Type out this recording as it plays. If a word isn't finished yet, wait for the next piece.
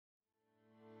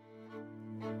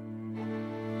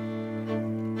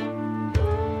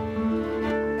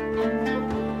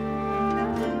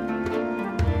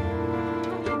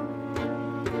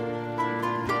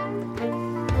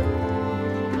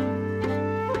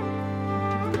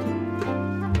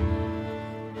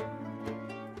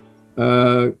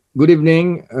Good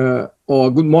evening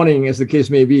or good morning, as the case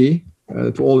may be,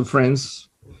 to all the friends.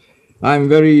 I'm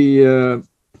very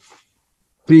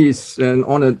pleased and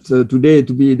honored today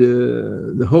to be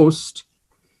the host.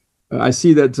 I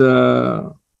see that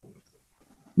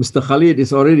Mr. Khalid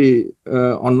is already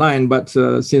online, but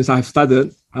since I've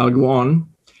started, I'll go on.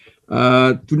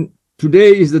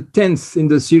 Today is the 10th in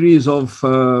the series of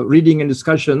reading and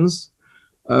discussions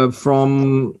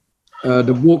from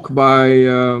the book by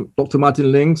Dr.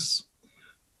 Martin Lings,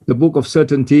 The Book of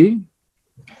Certainty.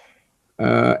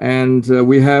 And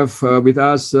we have with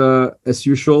us, as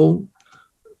usual,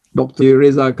 Dr.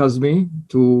 Reza Kazmi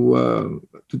to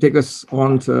take us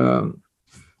on.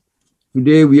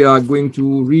 Today we are going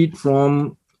to read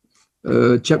from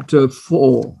chapter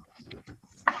 4,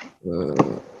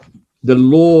 the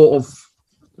law of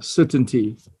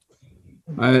certainty.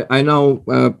 I now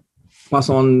pass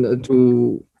on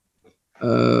to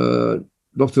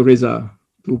Dr. Reza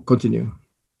to continue.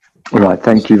 All right,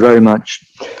 thank you very much,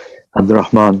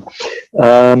 Abdurrahman.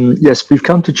 Yes, we've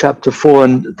come to chapter 4,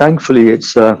 and thankfully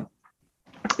it's a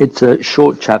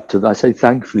short chapter. I say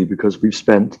thankfully because we've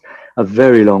spent a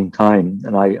very long time,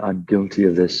 and I'm guilty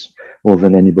of this more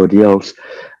than anybody else,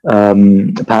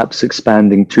 perhaps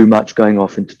expanding too much, going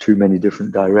off into too many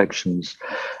different directions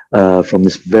from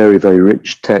this very, very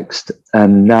rich text.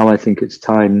 And now I think it's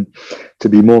time to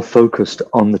be more focused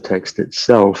on the text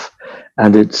itself.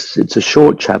 And it's a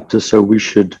short chapter, so we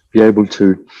should be able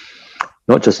to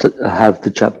not just have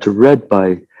the chapter read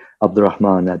by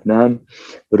Abdurrahman Adnan,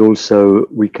 but also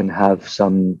we can have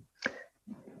some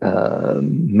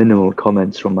minimal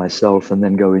comments from myself and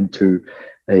then go into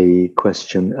a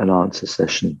question and answer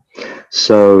session.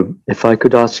 So if I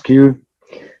could ask you,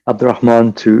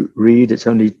 Abdurrahman, to read, it's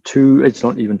not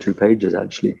even 2 pages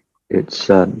actually, it's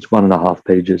 1.5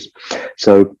 pages.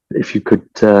 So if you could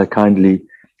kindly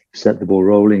set the ball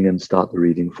rolling and start the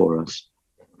reading for us.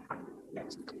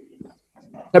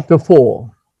 Chapter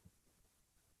 4,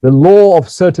 the law of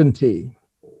certainty.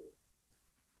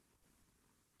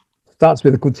 Starts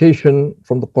with a quotation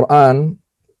from the Quran,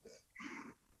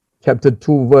 chapter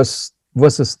 2,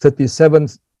 verses 37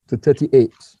 to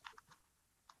 38.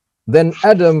 Then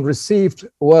Adam received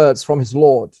words from his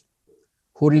Lord,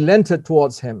 who relented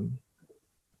towards him.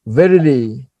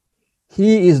 Verily,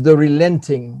 he is the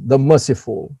relenting, the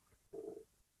merciful.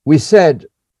 We said,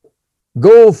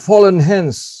 go fallen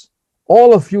hence,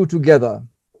 all of you together.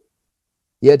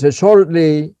 Yet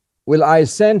assuredly will I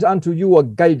send unto you a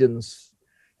guidance,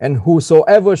 and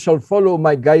whosoever shall follow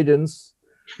my guidance,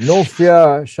 no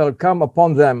fear shall come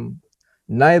upon them,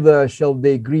 neither shall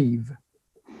they grieve.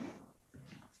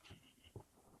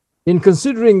 In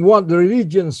considering what the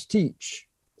religions teach,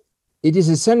 it is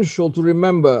essential to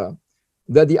remember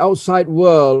that the outside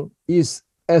world is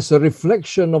as a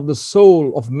reflection of the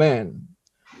soul of man,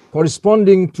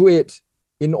 corresponding to it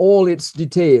in all its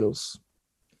details.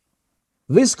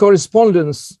 This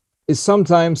correspondence is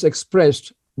sometimes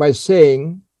expressed by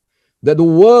saying that the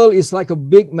world is like a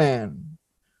big man,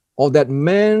 or that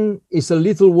man is a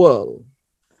little world,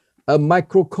 a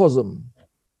microcosm.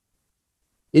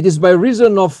 It is by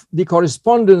reason of the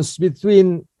correspondence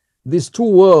between these two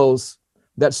worlds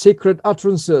that sacred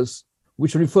utterances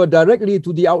which refer directly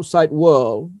to the outside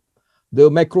world,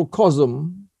 the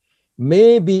macrocosm,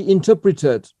 may be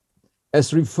interpreted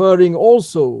as referring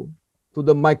also to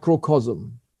the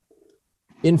microcosm.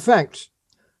 In fact,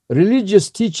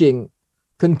 religious teaching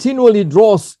continually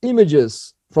draws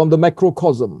images from the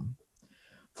macrocosm.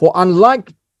 For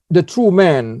unlike the true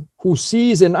man who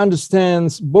sees and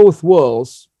understands both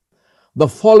worlds, the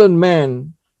fallen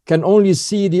man can only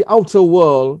see the outer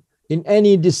world in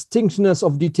any distinctness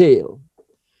of detail,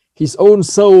 his own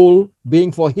soul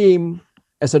being for him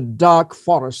as a dark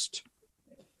forest.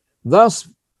 Thus,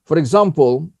 for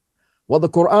example, what the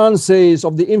Quran says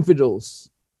of the infidels,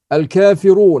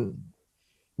 al-kafirun,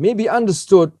 may be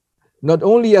understood not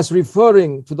only as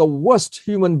referring to the worst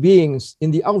human beings in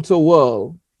the outer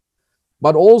world,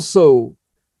 but also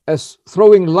as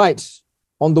throwing light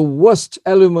on the worst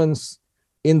elements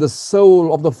in the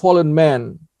soul of the fallen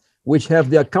man, which have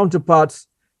their counterparts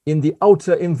in the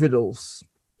outer infidels.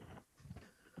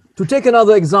 To take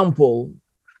another example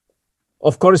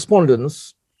of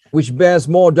correspondence, which bears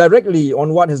more directly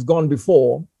on what has gone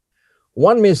before,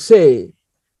 one may say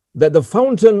that the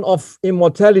fountain of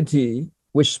immortality,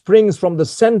 which springs from the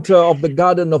center of the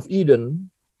Garden of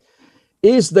Eden,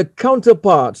 is the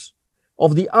counterpart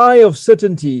of the eye of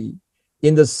certainty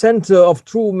in the center of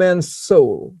true man's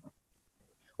soul.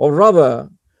 Or rather,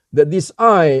 that this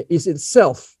eye is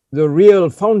itself the real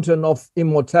fountain of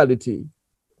immortality,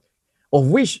 of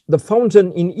which the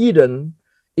fountain in Eden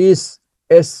is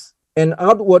as an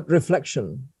outward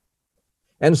reflection.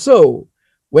 And so,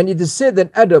 when it is said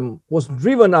that Adam was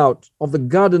driven out of the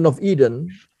Garden of Eden,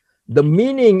 the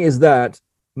meaning is that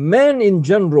man in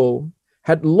general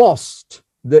had lost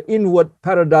the inward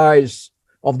paradise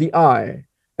of the eye,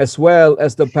 as well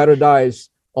as the paradise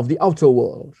of the outer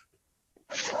world.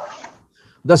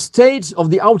 The state of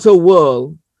the outer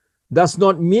world does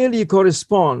not merely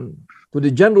correspond to the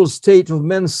general state of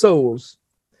men's souls.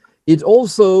 It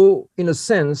also, in a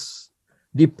sense,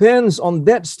 depends on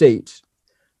that state,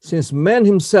 since man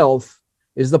himself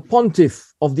is the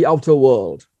pontiff of the outer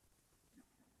world.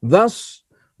 Thus,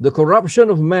 the corruption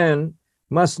of man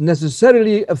must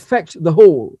necessarily affect the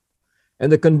whole,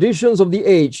 and the conditions of the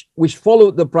age which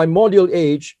followed the primordial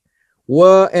age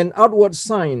were an outward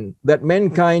sign that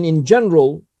mankind in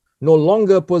general no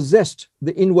longer possessed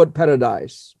the inward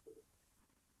paradise.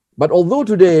 But although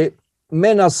today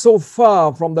men are so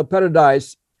far from the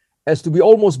paradise as to be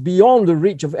almost beyond the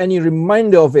reach of any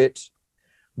reminder of it,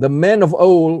 the men of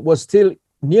old were still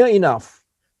near enough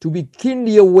to be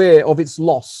keenly aware of its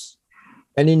loss.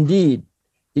 And indeed,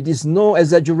 it is no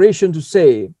exaggeration to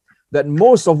say that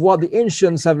most of what the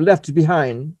ancients have left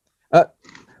behind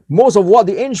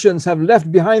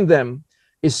them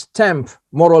is stamped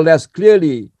more or less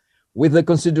clearly with the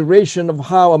consideration of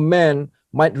how a man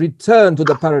might return to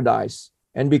the paradise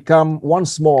and become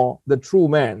once more the true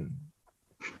man.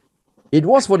 It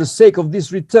was for the sake of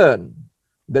this return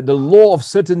that the law of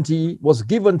certainty was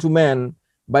given to man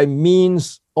by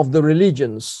means of the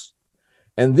religions,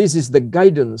 and this is the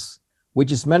guidance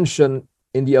which is mentioned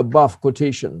in the above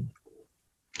quotation.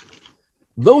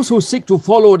 Those who seek to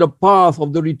follow the path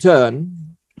of the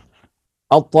return,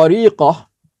 al-tariqah,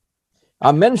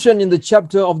 are mentioned in the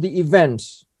chapter of the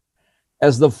events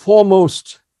as the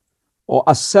foremost, or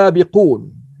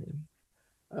as-sabiqun.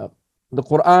 The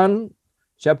Quran,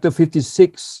 chapter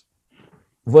 56,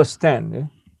 verse 10,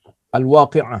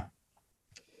 Al-Waqi'ah.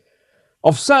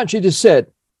 Of such it is said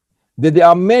that there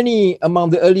are many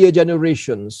among the earlier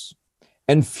generations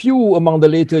and few among the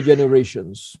later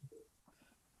generations.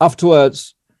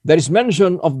 Afterwards, there is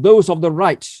mention of those of the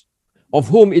right, of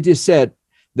whom it is said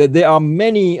that there are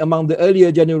many among the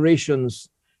earlier generations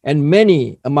and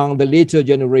many among the later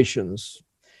generations.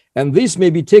 And this may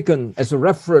be taken as a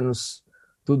reference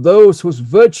to those whose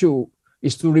virtue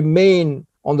is to remain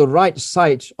on the right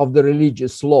side of the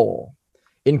religious law,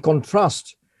 in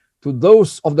contrast to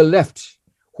those of the left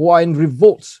who are in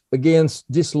revolt against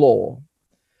this law.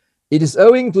 It is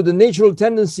owing to the natural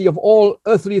tendency of all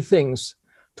earthly things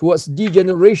towards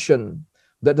degeneration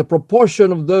that the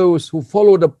proportion of those who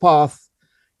follow the path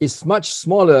is much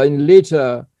smaller in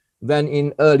later than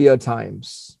in earlier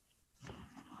times.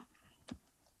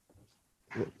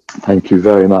 Thank you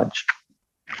very much.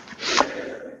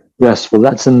 Yes, well,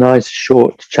 that's a nice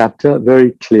short chapter,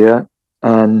 very clear.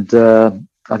 And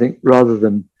I think rather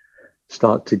than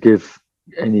start to give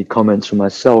any comments from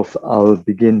myself, I'll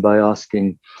begin by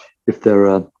asking if there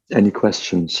are any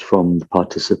questions from the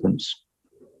participants.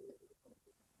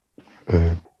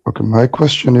 Okay, my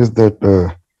question is that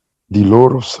the law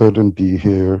of certainty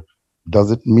here,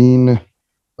 does it mean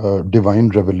divine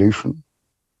revelation,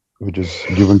 which is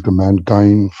given to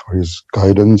mankind for his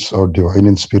guidance or divine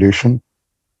inspiration?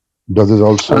 Does it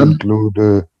also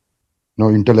include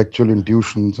intellectual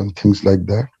intuitions and things like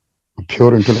that,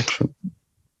 pure intellection?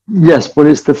 Yes, well,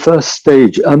 it's the first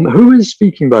stage. Who is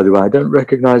speaking, by the way? I don't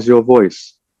recognize your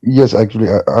voice. Yes, actually,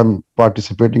 I'm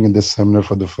participating in this seminar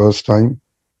for the first time.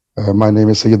 My name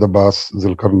is Sayyid Abbas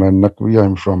Zulkarnain Naqvi.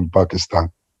 I'm from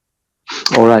Pakistan.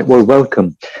 All right, well,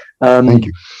 welcome. Thank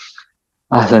you.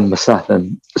 Ahlan wa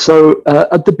sahlan. So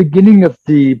at the beginning of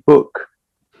the book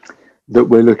that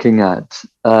we're looking at,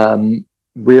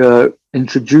 we are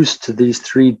introduced to these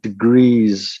 3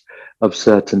 degrees of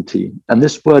certainty. And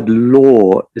this word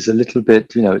law is a little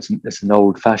bit, it's an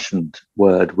old-fashioned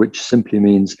word, which simply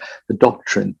means the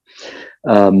doctrine.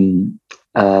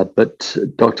 But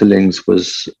Dr. Lings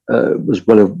was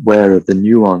well aware of the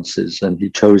nuances, and he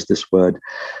chose this word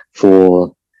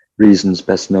for reasons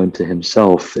best known to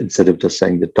himself, instead of just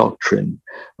saying the doctrine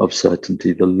of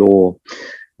certainty, the law,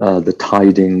 the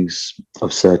tidings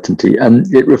of certainty.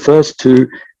 And it refers to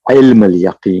ilm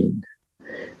al-yaqeen,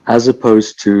 as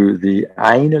opposed to the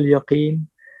ayn al-yaqeen,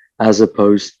 as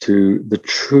opposed to the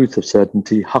truth of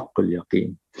certainty, haqq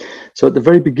al-yaqeen. So at the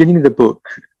very beginning of the book,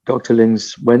 Dr.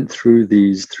 Lings went through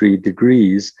these 3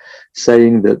 degrees,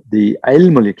 saying that the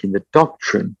ilm al-yaqeen, the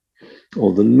doctrine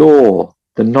or the law,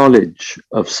 the knowledge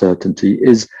of certainty,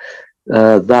 is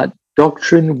that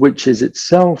doctrine which is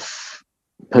itself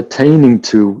pertaining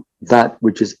to that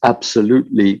which is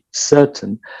absolutely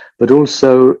certain, but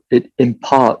also it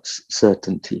imparts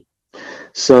certainty.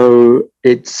 So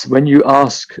it's when you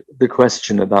ask the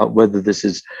question about whether this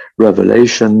is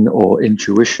revelation or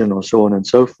intuition or so on and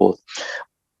so forth,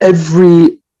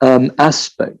 every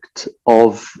aspect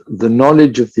of the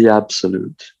knowledge of the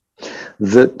absolute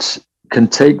that can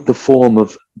take the form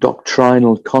of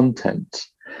doctrinal content,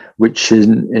 which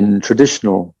in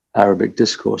traditional Arabic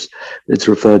discourse, it's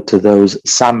referred to those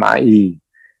sam'i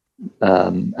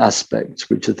aspects,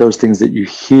 which are those things that you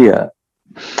hear.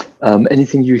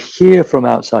 Anything you hear from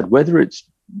outside, whether it's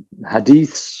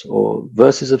hadiths or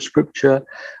verses of scripture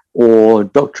or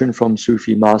doctrine from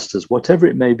Sufi masters, whatever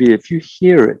it may be, if you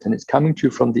hear it and it's coming to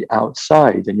you from the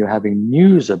outside and you're having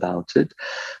news about it,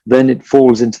 then it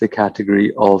falls into the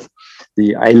category of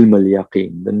the ilm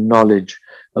al-yaqeen, the knowledge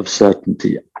of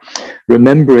certainty.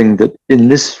 Remembering that in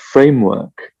this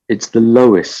framework, it's the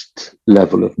lowest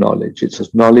level of knowledge. It's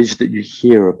just knowledge that you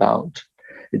hear about.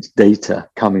 It's data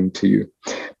coming to you,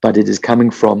 but it is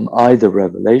coming from either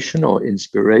revelation or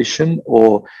inspiration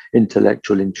or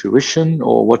intellectual intuition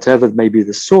or whatever may be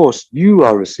the source. You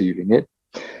are receiving it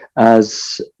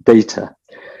as data.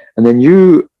 And then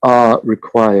you are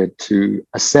required to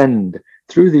ascend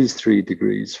through these 3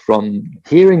 degrees from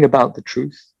hearing about the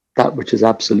truth, that which is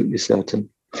absolutely certain,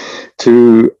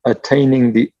 to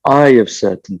attaining the eye of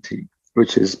certainty,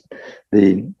 which is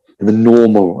the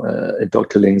normal.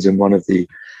 Dr. Ling's in one of the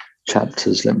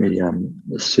chapters. Let me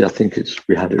see. I think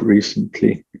we had it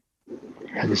recently.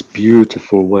 He had this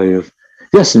beautiful way of,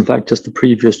 yes, in fact, just the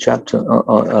previous chapter,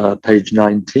 page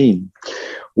 19,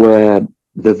 where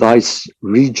the vice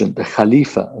regent, the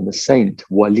Khalifa, and the saint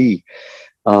Wali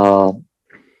are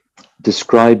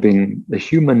describing the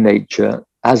human nature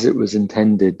as it was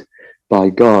intended by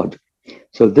God.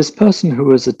 So this person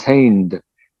who has attained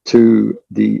to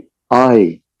the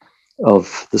eye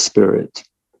of the spirit,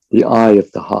 the eye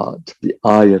of the heart, the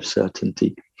eye of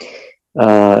certainty.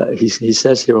 He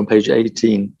says here on page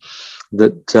 18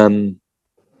 that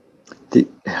the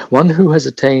one who has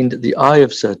attained the eye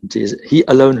of certainty is he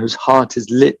alone whose heart is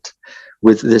lit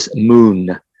with this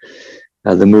moon,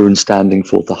 the moon standing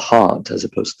for the heart as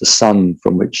opposed to the sun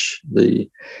from which the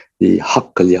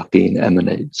haqq al-yaqeen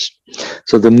emanates.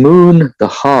 So the moon, the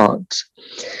heart,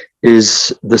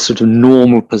 is the sort of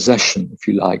normal possession, if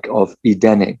you like, of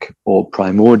Edenic or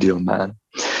primordial man.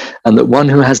 And that one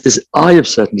who has this eye of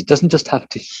certainty doesn't just have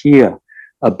to hear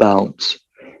about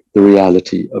the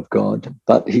reality of God,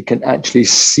 but he can actually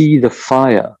see the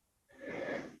fire.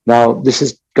 Now, this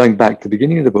is going back to the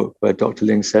beginning of the book where Dr.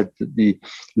 Ling said that the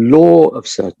law of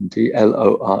certainty,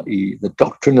 L-O-R-E, the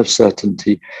doctrine of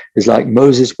certainty, is like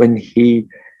Moses when he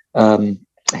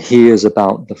hears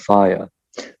about the fire.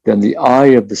 Then the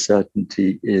eye of the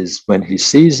certainty is when he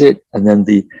sees it, and then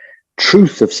the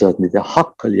truth of certainty, the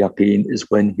haqq al-yaqeen, is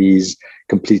when he's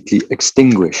completely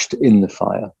extinguished in the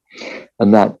fire.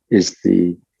 And that is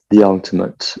the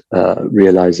ultimate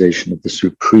realization of the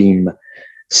supreme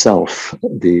self,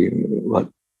 what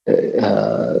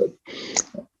René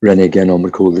Guénon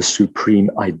would call the supreme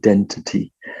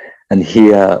identity. And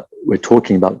here we're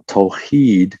talking about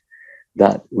tawheed,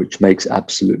 that which makes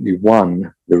absolutely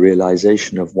one, the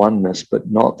realization of oneness, but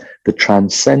not the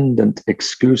transcendent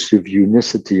exclusive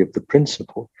unicity of the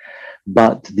principle,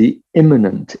 but the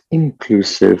immanent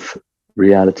inclusive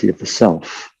reality of the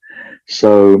self.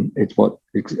 So it's what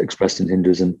is expressed in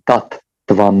Hinduism, tat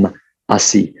tvam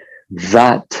asi,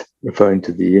 that referring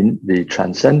to the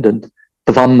transcendent,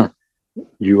 tvam,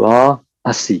 you are,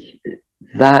 asi.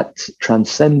 That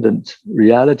transcendent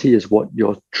reality is what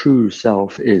your true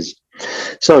self is.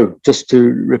 So just to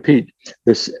repeat,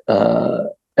 this ilm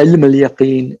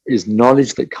al-yaqeen is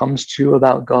knowledge that comes to you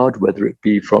about God, whether it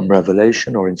be from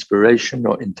revelation or inspiration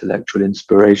or intellectual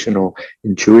inspiration or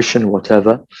intuition,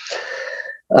 whatever.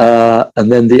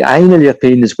 And then the ayn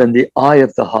al-yaqeen is when the eye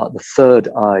of the heart, the third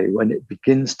eye, when it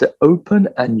begins to open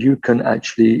and you can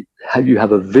actually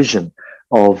have a vision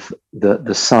of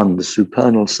the sun, the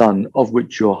supernal sun, of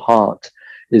which your heart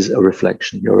is a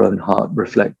reflection. Your own heart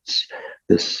reflects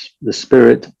the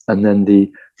spirit. And then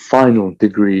the final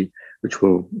degree, which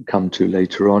we'll come to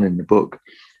later on in the book,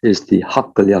 is the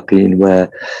haqq al-yaqeen, where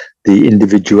the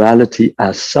individuality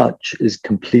as such is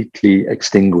completely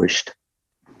extinguished,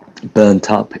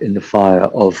 burnt up in the fire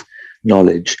of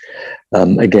knowledge.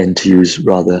 Again, to use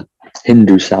rather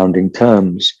Hindu sounding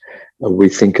terms, we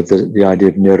think of the idea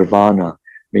of nirvana,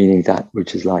 meaning that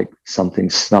which is like something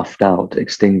snuffed out,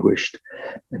 extinguished.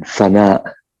 And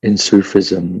fana, in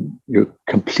Sufism, you're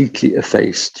completely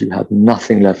effaced. You have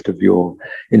nothing left of your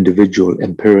individual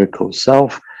empirical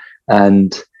self,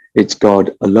 and It's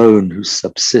God alone who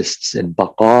subsists in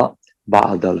baqa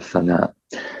ba'd al-fana.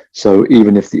 So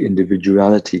even if the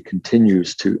individuality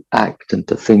continues to act and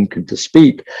to think and to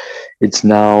speak, it's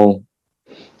now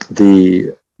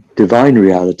the divine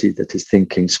reality that is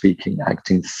thinking, speaking,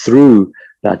 acting through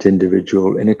that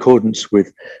individual in accordance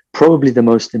with probably the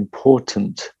most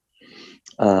important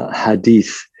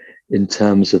hadith in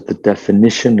terms of the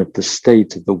definition of the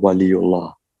state of the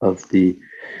waliullah, of the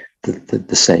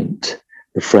saint,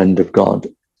 the friend of God,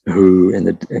 who in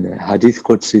a hadith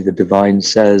Qudsi, the divine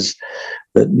says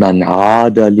that man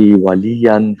aada li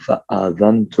waliyan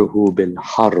fa'adhantuhu bil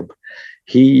harb.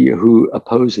 He who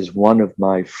opposes one of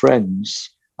my friends,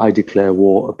 I declare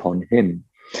war upon him.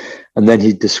 And then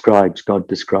God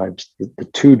describes the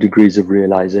two degrees of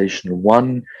realization,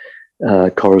 one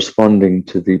corresponding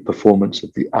to the performance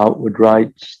of the outward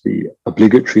rites, the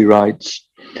obligatory rites,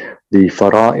 the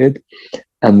fara'id,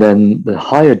 and then the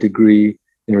higher degree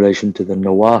in relation to the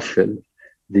nawafil,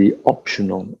 the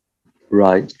optional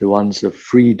rites, the ones of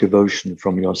free devotion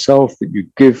from yourself that you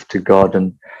give to God.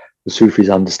 And the Sufis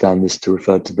understand this to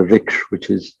refer to the dhikr, which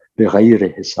is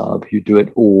bighayri hisab. You do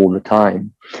it all the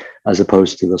time, as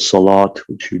opposed to the salat,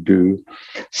 which you do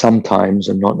sometimes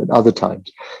and not at other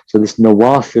times. So this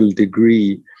nawafil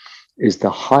degree is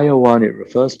the higher one. It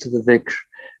refers to the dhikr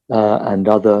and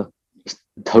other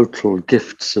total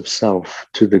gifts of self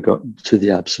to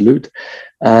the absolute.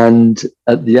 And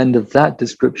at the end of that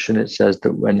description, it says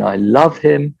that when I love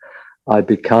him, I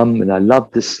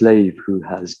love this slave who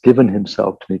has given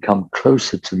himself to become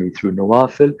closer to me through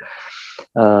nawafil.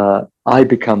 I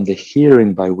become the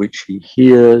hearing by which he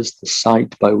hears, the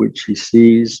sight by which he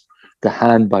sees, the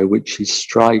hand by which he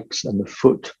strikes, and the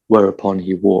foot whereupon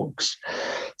he walks.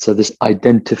 So this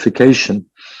identification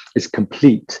is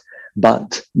complete,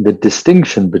 but the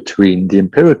distinction between the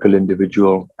empirical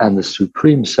individual and the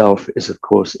supreme self is, of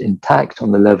course, intact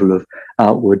on the level of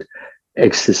outward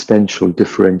existential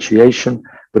differentiation,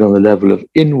 but on the level of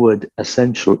inward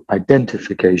essential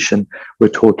identification, we're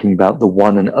talking about the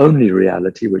one and only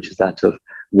reality, which is that of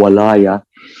walaya,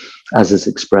 as is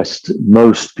expressed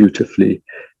most beautifully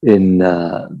in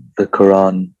the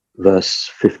Quran, verse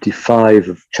 55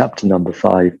 of chapter number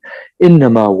 5.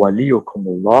 Innama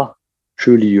waliyukumullah.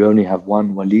 Truly, you only have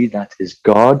one wali, that is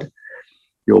God.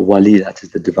 Your wali, that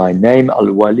is the divine name,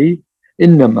 al-wali.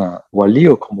 Innama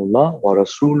waliyukumullah wa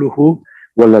rasuluhu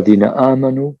walladina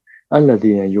amanu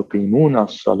alladina yuqimuna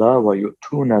as-salah wa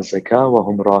yu'tuna az-zakah wa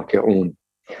hum raki'un.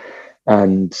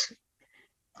 And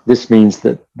this means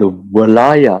that the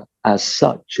walaya as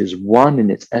such is one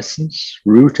in its essence,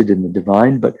 rooted in the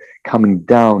divine, but coming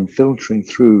down, filtering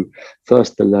through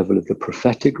first the level of the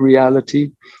prophetic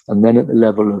reality, and then at the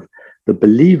level of the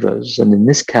believers. And in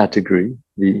this category,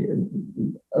 the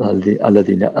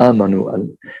alladina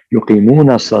amanu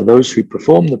yuqimuna as-salah, those who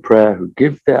perform the prayer, who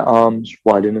give their alms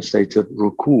while in a state of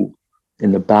ruku,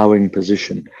 in the bowing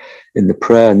position in the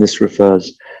prayer. And this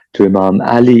refers to Imam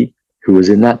Ali, who was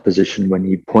in that position when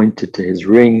he pointed to his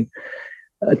ring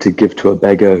to give to a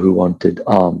beggar who wanted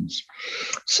alms.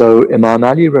 So Imam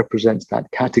Ali represents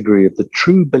that category of the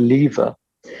true believer,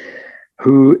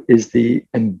 who is the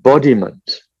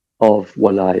embodiment of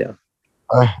walaya.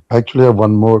 I actually have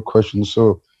one more question.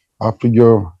 So after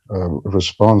your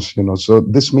response, so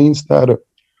this means that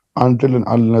until and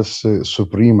unless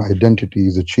supreme identity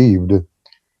is achieved,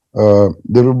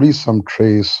 there will be some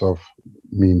trace of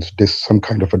some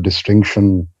kind of a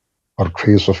distinction or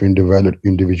trace of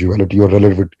individuality or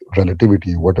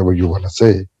relativity, whatever you want to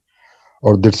say,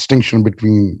 or the distinction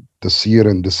between the seer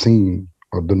and the seen,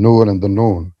 or the knower and the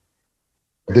known.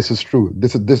 This is true.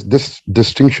 This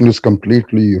distinction is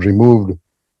completely removed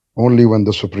only when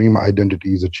the supreme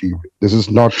identity is achieved. This is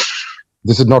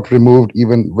not removed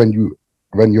even when you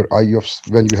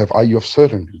have eye of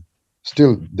certainty.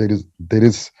 Still, there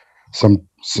is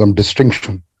some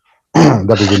distinction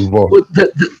that is involved. Well,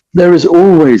 there is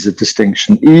always a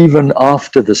distinction, even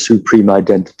after the supreme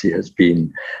identity has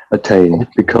been attained,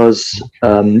 because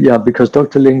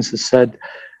Dr. Lings has said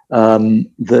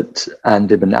that,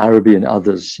 and Ibn Arabi and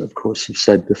others, of course, have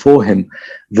said before him,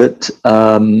 that,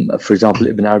 for example,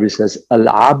 Ibn Arabi says,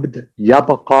 Al-abd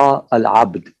yabaqa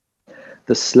al-abd.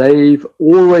 The slave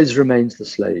always remains the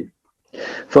slave.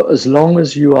 For as long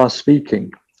as you are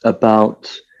speaking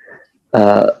about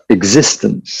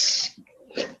existence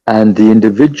and the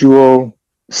individual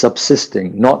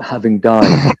subsisting, not having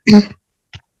died,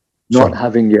 not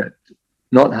having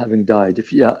died.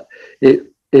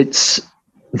 It's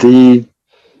the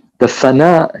the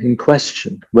fana in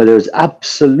question, where there is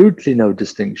absolutely no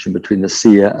distinction between the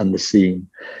seer and the seen,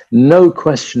 no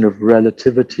question of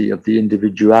relativity of the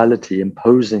individuality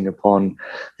imposing upon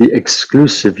the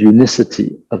exclusive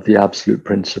unicity of the absolute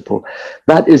principle,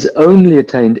 that is only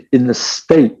attained in the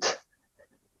state,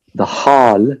 the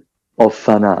hal of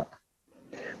fana,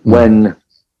 when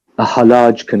a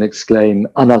halaj can exclaim,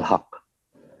 Anal Haq.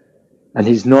 And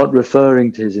he's not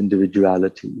referring to his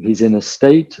individuality. He's in a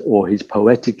state, or he's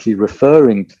poetically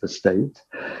referring to the state,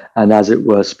 and as it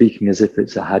were, speaking as if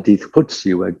it's a hadith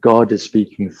Qudsi, where God is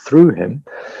speaking through him.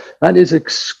 That is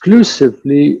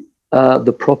exclusively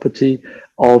the property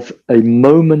of a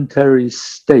momentary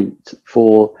state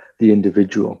for the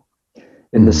individual,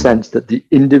 in the sense that the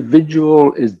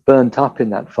individual is burnt up in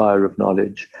that fire of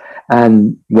knowledge.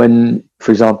 And when,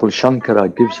 for example,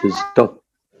 Shankara gives his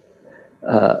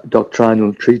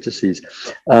doctrinal treatises,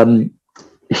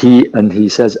 he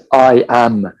says, I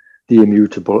am the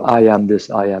immutable, I am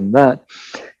this, I am that.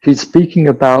 He's speaking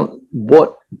about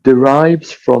what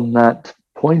derives from that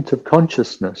point of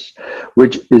consciousness,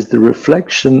 which is the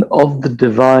reflection of the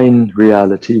divine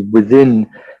reality within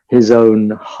his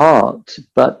own heart,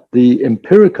 but the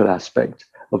empirical aspect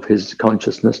of his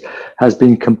consciousness has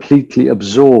been completely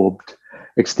absorbed,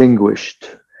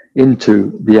 extinguished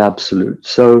into the absolute.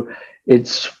 So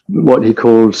it's what he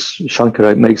calls,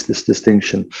 Shankara makes this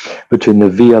distinction between the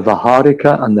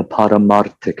Vyavaharika and the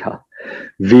Paramartika.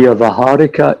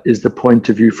 Vyavaharika is the point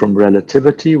of view from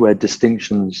relativity, where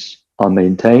distinctions are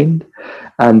maintained,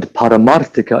 and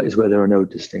Paramartika is where there are no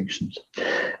distinctions.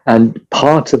 And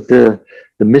part of the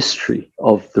mystery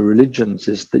of the religions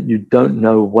is that you don't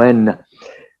know when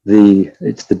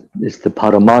it's the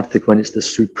Paramartik, when it's the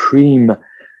supreme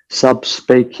sub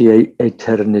specie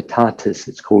eternitatis,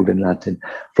 it's called in Latin,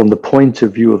 from the point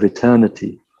of view of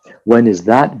eternity. When is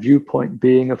that viewpoint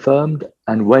being affirmed,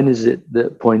 and when is it the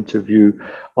point of view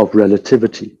of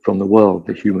relativity from the world,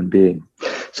 the human being?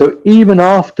 So even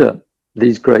after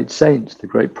these great saints, the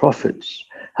great prophets,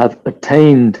 have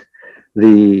attained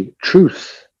the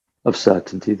truth of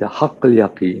certainty, the haqq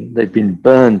al-yaqeen, they've been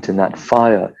burnt in that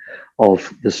fire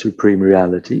of the supreme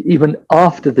reality. Even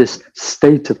after this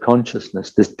state of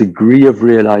consciousness, this degree of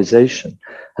realization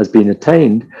has been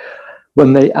attained,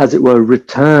 when they, as it were,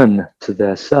 return to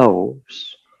their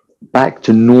selves, back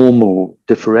to normal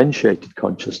differentiated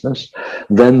consciousness,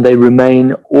 then they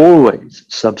remain always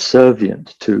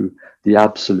subservient to the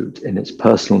absolute in its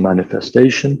personal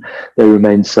manifestation. They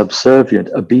remain subservient,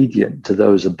 obedient to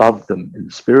those above them in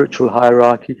the spiritual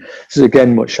hierarchy. This is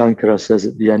again what Shankara says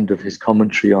at the end of his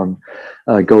commentary on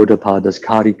Gaudapada's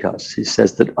Karikas. He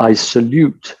says that I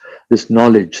salute this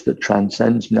knowledge that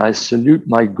transcends me. I salute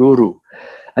my guru.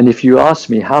 And if you ask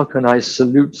me, how can I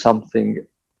salute something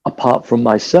apart from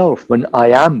myself when I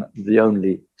am the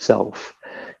only self?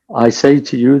 I say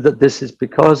to you that this is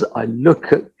because I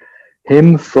look at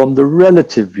him from the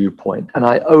relative viewpoint, and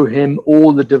I owe him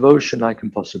all the devotion I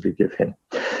can possibly give him.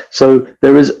 So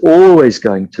there is always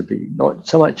going to be not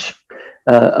so much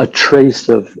a trace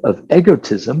of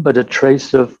egotism, but a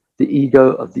trace of the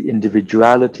ego, of the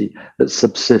individuality that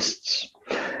subsists.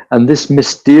 And this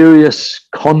mysterious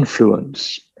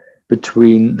confluence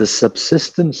between the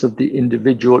subsistence of the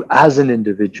individual as an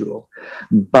individual,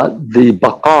 but the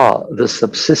baqa, the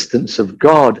subsistence of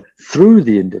God through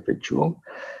the individual,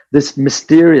 this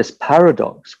mysterious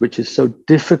paradox, which is so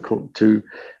difficult to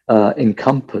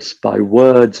encompass by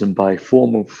words and by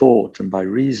formal thought and by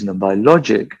reason and by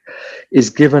logic, is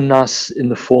given us in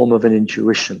the form of an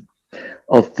intuition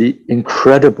of the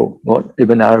incredible, what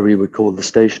Ibn Arabi would call the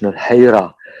station of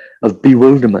hayra, of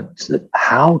bewilderment. That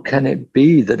how can it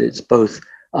be that it's both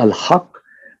al-haq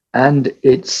and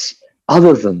it's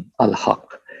other than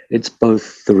al-haq? It's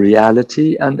both the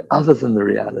reality and other than the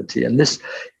reality. And this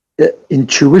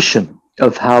intuition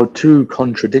of how two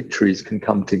contradictories can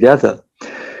come together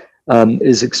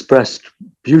is expressed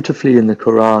beautifully in the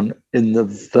Quran in the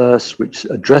verse which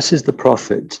addresses the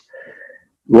Prophet,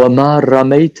 وَمَا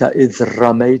رَمَيْتَ إِذْ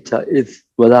رَمَيْتَ إِذْ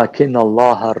وَلَكِنَّ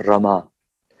اللَّهَ رَمَى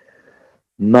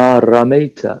مَا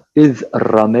رَمَيْتَ إِذْ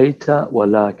رَمَيْتَ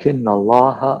وَلَكِنَّ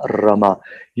اللَّهَ رَمَى.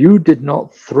 You did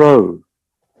not throw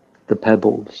the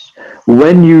pebbles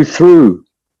when you threw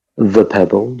the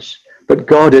pebbles, but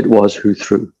God it was who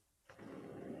threw.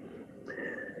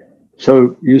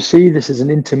 So you see, this is an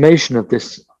intimation of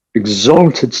this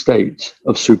exalted state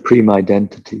of supreme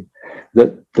identity,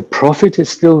 that the Prophet is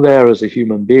still there as a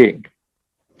human being.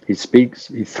 He speaks,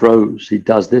 he throws, he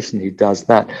does this and he does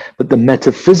that. But the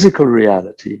metaphysical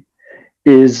reality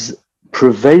is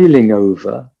prevailing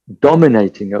over,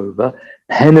 dominating over,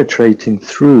 penetrating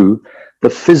through the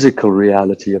physical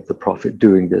reality of the prophet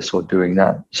doing this or doing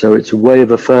that. So it's a way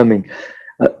of affirming,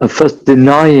 first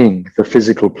denying the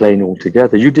physical plane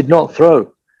altogether. You did not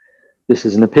throw. This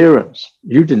is an appearance.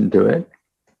 You didn't do it.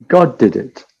 God did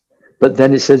it. But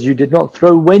then it says you did not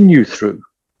throw when you threw.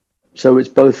 So it's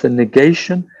both a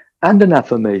negation and an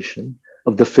affirmation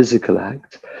of the physical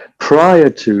act prior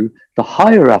to the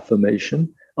higher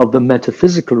affirmation of the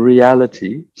metaphysical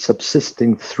reality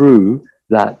subsisting through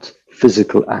that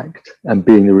physical act and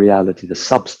being the reality, the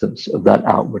substance of that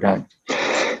outward act.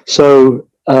 So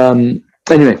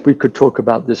anyway, we could talk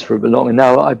about this for a bit longer.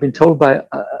 Now, I've been told by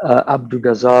Abdul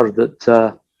Ghazar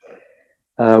that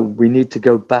we need to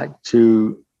go back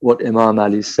to what Imam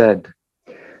Ali said.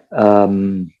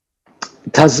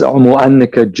 تزعم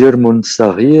أنك جرم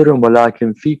صغير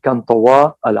ولكن فيك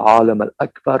انطواء العالم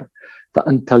الأكبر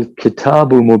فأنت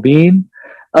الكتاب المبين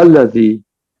الذي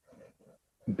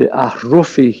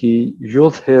بأحرفه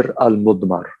يظهر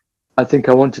المضمر. I think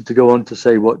I wanted to go on to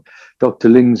say what Dr.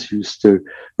 Lings used to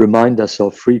remind us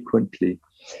of frequently,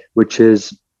 which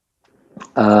is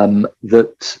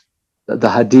that the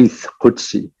Hadith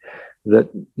Qudsi, that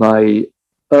my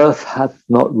earth hath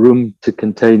not room to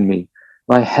contain me,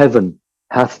 my heaven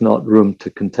hath not room to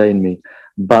contain me,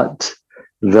 but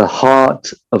the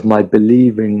heart of my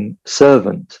believing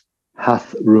servant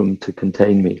hath room to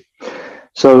contain me.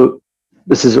 So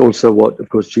this is also what, of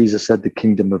course, Jesus said, the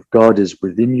kingdom of God is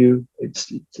within you,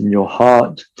 it's in your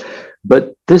heart.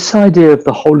 But this idea of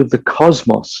the whole of the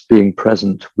cosmos being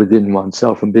present within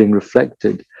oneself and being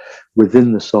reflected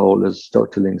within the soul, as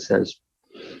Dr. Ling says,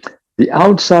 the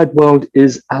outside world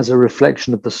is as a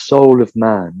reflection of the soul of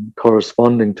man,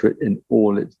 corresponding to it in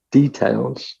all its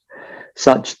details,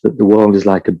 such that the world is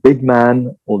like a big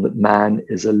man, or that man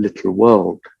is a little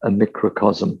world, a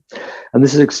microcosm. And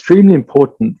this is extremely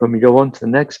important when we go on to the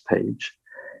next page.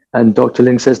 And Dr.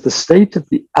 Ling says the state of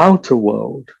the outer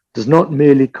world does not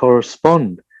merely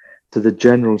correspond to the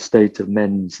general state of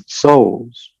men's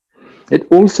souls. It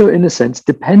also, in a sense,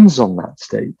 depends on that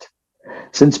state,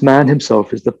 since man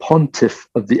himself is the pontiff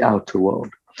of the outer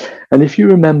world. And if you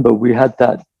remember, we had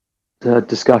that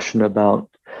discussion about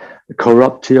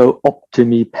corruptio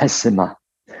optimi pessima,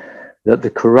 that the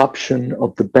corruption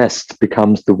of the best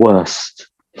becomes the worst.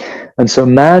 And so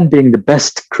man, being the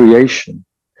best creation,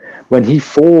 when he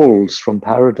falls from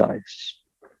paradise,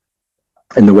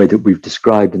 in the way that we've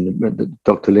described, that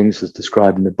Dr. Lings has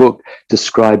described in the book,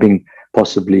 describing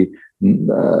possibly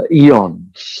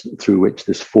eons through which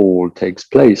this fall takes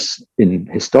place in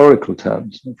historical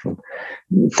terms, from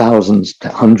thousands to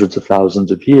hundreds of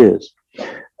thousands of years.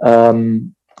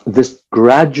 This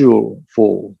gradual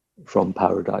fall from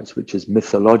paradise, which is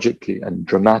mythologically and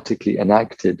dramatically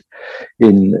enacted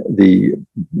in the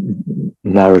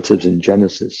narratives in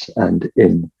Genesis and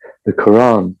in the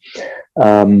Quran,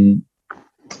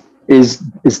 is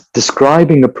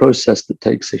describing a process that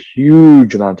takes a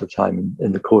huge amount of time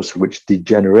in the course of which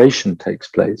degeneration takes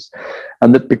place.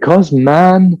 And that because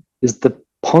man is the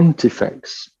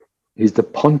pontifex, he's the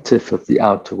pontiff of the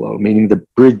outer world, meaning the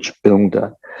bridge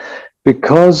builder,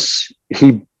 because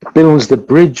he builds the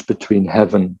bridge between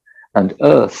heaven and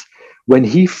earth, when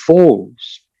he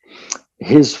falls,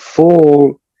 his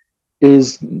fall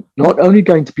is not only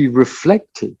going to be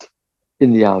reflected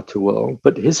in the outer world,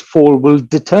 but his fall will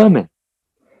determine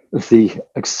the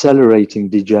accelerating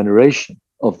degeneration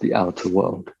of the outer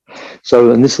world.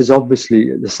 So, and this is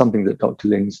obviously something that Dr.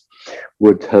 Lings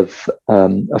would have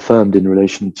affirmed in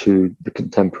relation to the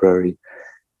contemporary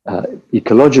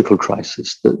ecological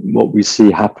crisis, that what we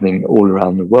see happening all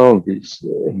around the world, these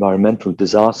environmental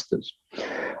disasters,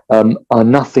 are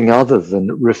nothing other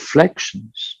than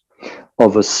reflections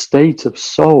of a state of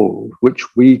soul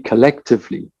which we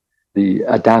collectively, the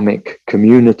Adamic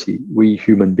community, we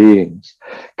human beings,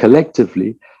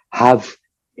 collectively have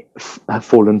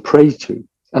fallen prey to.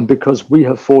 And because we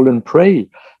have fallen prey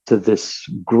to this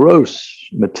gross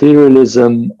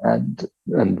materialism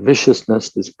and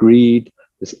viciousness, this greed,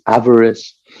 this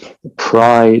avarice,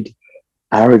 pride,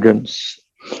 arrogance.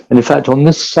 And in fact, on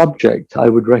this subject, I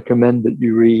would recommend that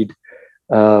you read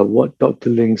what Dr.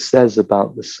 Ling says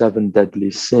about the 7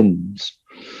 deadly sins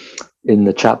in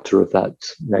the chapter of that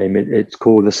name. It's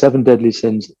called The 7 Deadly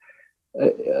Sins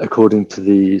according to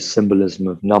the symbolism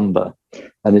of number.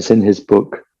 And it's in his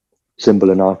book, Symbol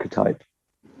and Archetype.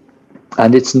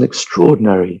 And it's an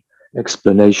extraordinary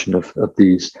explanation of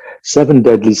these 7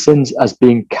 deadly sins as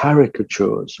being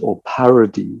caricatures or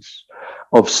parodies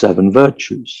of 7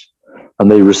 virtues.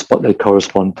 And they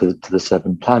correspond to the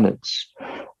 7 planets.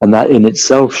 And that in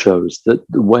itself shows that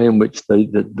the way in which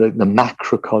the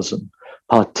macrocosm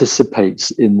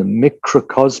participates in the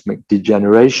microcosmic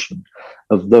degeneration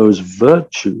of those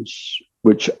virtues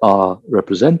which are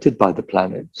represented by the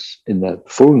planets in their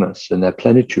fullness, in their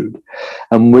plenitude,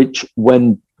 and which,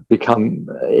 when become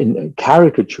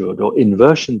caricatured or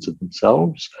inversions of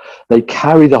themselves, they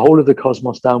carry the whole of the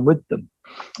cosmos down with them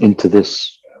into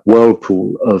this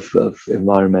whirlpool of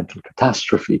environmental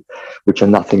catastrophe, which are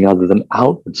nothing other than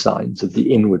outward signs of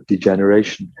the inward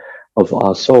degeneration of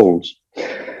our souls.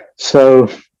 So,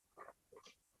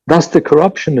 thus the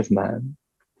corruption of man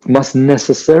must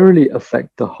necessarily affect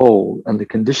the whole, and the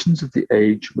conditions of the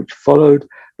age which followed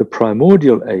the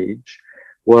primordial age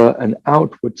were an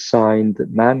outward sign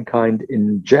that mankind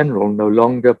in general no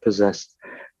longer possessed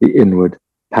the inward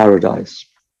paradise.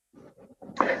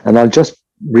 And I'll just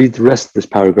read the rest of this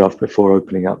paragraph before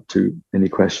opening up to any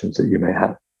questions that you may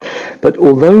have. But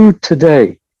although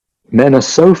today men are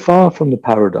so far from the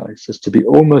paradise as to be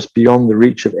almost beyond the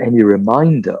reach of any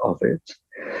reminder of it,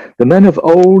 the men of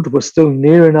old were still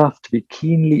near enough to be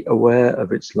keenly aware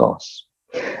of its loss.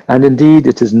 And indeed,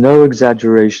 it is no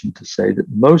exaggeration to say that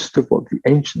most of what the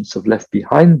ancients have left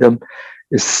behind them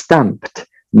is stamped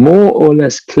more or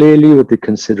less clearly with the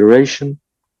consideration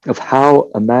of how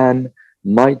a man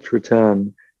might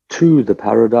return to the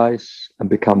paradise and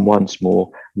become once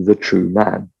more the true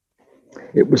man.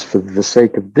 It was for the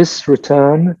sake of this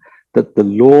return that the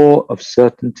law of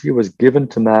certainty was given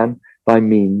to man by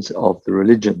means of the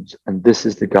religions. And this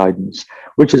is the guidance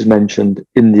which is mentioned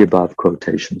in the above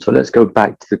quotation. So let's go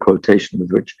back to the quotation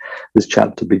with which this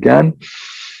chapter began.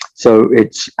 So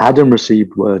it's Adam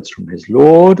received words from his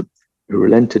Lord, who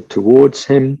relented towards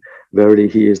him. Verily,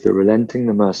 he is the relenting,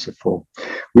 the merciful.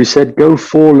 We said, go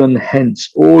fallen hence,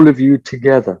 all of you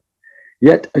together.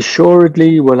 Yet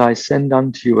assuredly will I send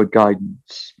unto you a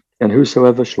guidance. And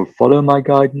whosoever shall follow my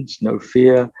guidance, no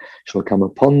fear shall come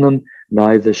upon them,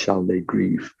 neither shall they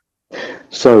grieve.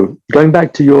 So going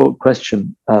back to your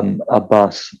question,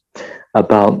 Abbas,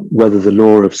 about whether the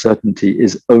law of certainty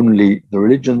is only the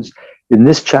religions, in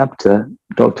this chapter,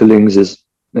 Dr. Lings is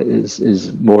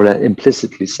more or less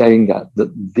implicitly saying that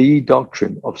the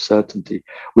doctrine of certainty,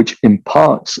 which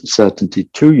imparts certainty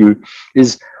to you,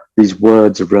 is these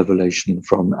words of revelation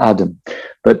from Adam.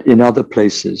 But in other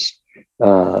places,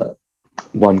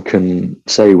 one can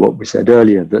say what we said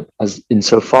earlier, that as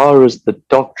insofar as the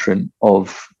doctrine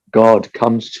of God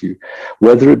comes to you,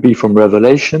 whether it be from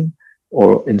revelation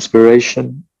or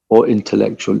inspiration or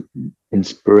intellectual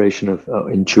inspiration of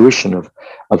intuition of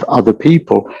other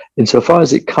people, insofar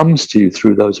as it comes to you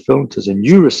through those filters and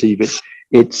you receive it,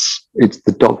 it's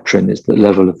the doctrine, it's the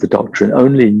level of the doctrine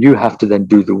only, and you have to then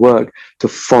do the work to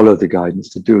follow the guidance,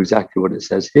 to do exactly what it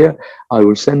says here. I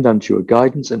will send unto you a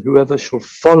guidance, and whoever shall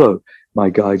follow my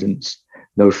guidance,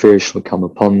 no fear shall come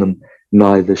upon them,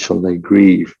 neither shall they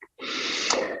grieve.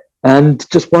 And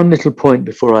just one little point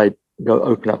before I go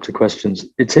open up to questions.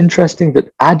 It's interesting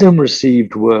that Adam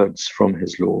received words from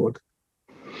his Lord,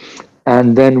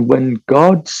 and then when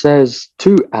God says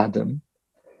to Adam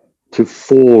to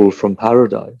fall from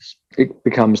paradise, it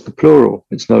becomes the plural.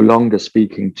 It's no longer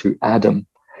speaking to Adam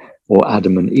or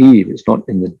Adam and Eve. It's not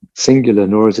in the singular,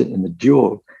 nor is it in the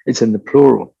dual. It's in the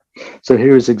plural. So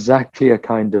here is exactly a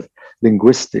kind of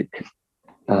linguistic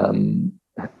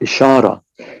ishara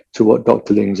to what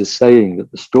Dr. Lings is saying,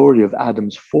 that the story of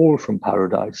Adam's fall from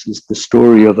paradise is the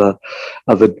story of a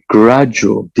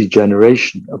gradual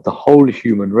degeneration of the whole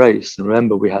human race. And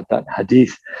remember, we had that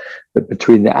hadith that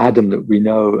between the Adam that we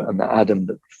know and the Adam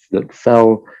that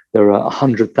fell, there are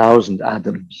 100,000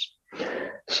 Adams.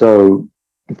 So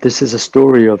this is a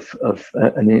story of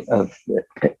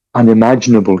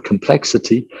unimaginable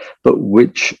complexity, but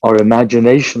which our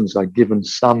imaginations are given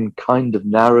some kind of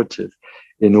narrative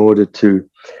in order to,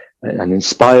 an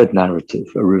inspired narrative,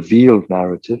 a revealed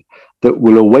narrative that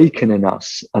will awaken in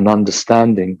us an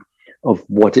understanding of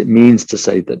what it means to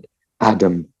say that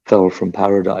Adam fell from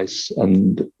paradise.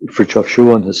 And Fritjof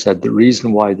Schuon has said the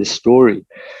reason why this story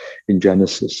in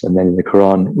Genesis and then in the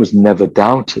Quran was never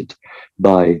doubted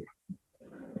by,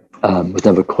 was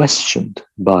never questioned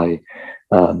by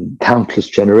countless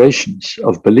generations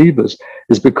of believers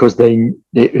is because the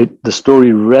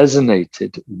story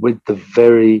resonated with the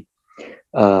very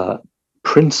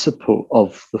principle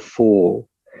of the fall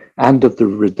and of the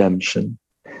redemption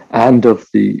and of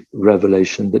the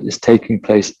revelation that is taking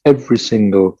place every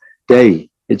single day.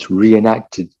 It's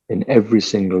reenacted in every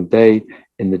single day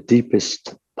in the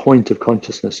deepest point of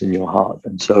consciousness in your heart.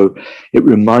 And so it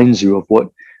reminds you of what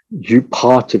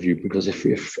part of you, because if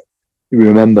you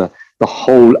remember, the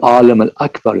whole Alam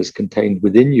al-Akbar is contained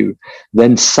within you,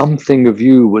 then something of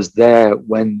you was there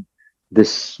when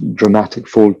this dramatic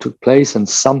fall took place, and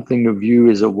something of you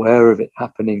is aware of it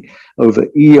happening over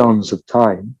eons of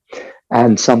time.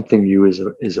 and something you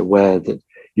is aware that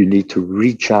you need to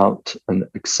reach out and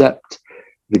accept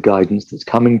the guidance that's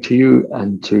coming to you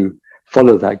and to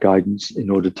follow that guidance in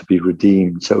order to be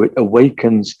redeemed. So it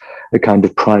awakens a kind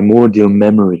of primordial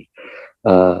memory,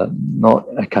 not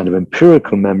a kind of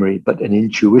empirical memory, but an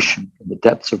intuition in the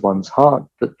depths of one's heart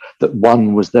that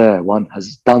one was there, one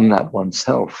has done that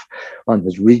oneself, one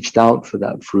has reached out for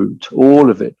that fruit. All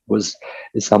of it is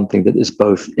something that is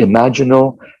both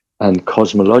imaginal and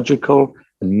cosmological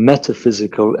and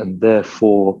metaphysical, and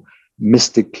therefore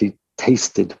mystically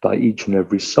tasted by each and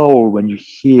every soul when you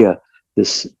hear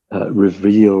this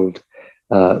revealed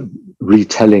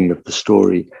retelling of the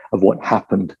story of what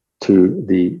happened to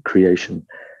the creation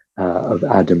of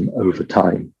Adam over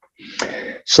time.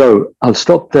 So I'll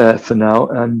stop there for now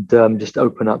and just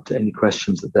open up to any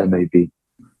questions that there may be.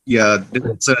 Yeah,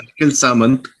 it's Nikhil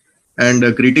Samant,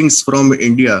 and greetings from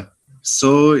India.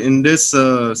 So in this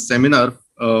seminar,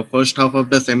 first half of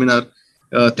the seminar,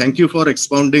 thank you for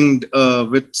expounding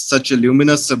with such a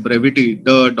luminous brevity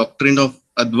the doctrine of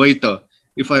Advaita,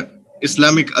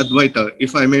 Islamic Advaita,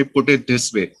 if I may put it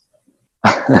this way.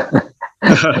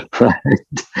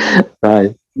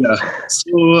 Right. Yeah.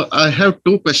 So I have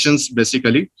two questions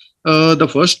basically. The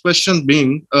first question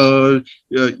being,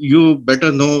 you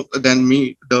better know than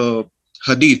me the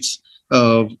hadiths.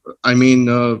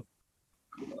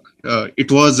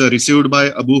 It was received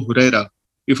by Abu Huraira,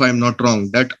 if I'm not wrong,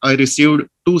 that I received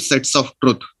two sets of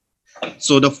truth.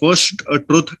 So the first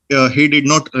truth he did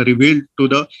not reveal to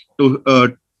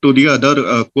the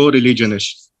other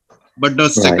co-religionists, but the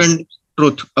second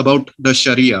truth about the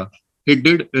Sharia, he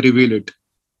did reveal it.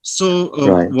 So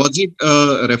was it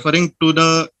referring to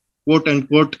the quote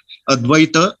unquote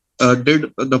Advaita?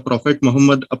 Did the Prophet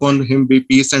Muhammad, upon him be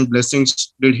peace and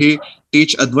blessings, did he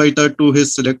teach Advaita to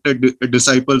his selected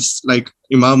disciples like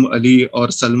Imam Ali or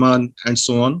Salman and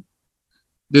so on?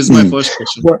 This is my first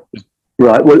question.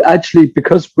 Right. Well, actually,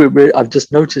 because I've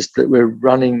just noticed that we're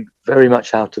running very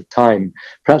much out of time.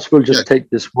 Perhaps we'll just take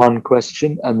this one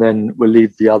question and then we'll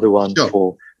leave the other one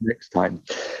for next time.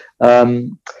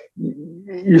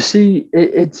 You see,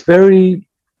 it's very,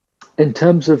 in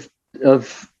terms of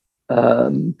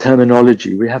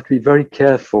terminology, we have to be very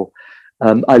careful.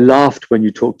 I laughed when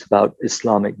you talked about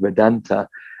Islamic Vedanta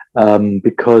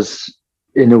because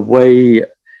in a way,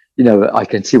 I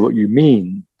can see what you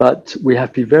mean, but we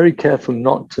have to be very careful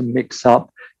not to mix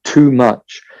up too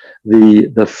much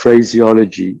the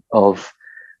phraseology of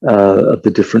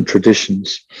the different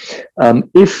traditions.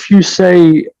 If you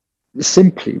say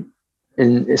simply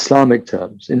in Islamic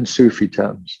terms, in Sufi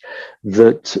terms,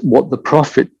 that what the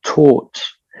Prophet taught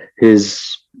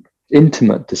his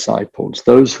intimate disciples,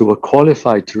 those who are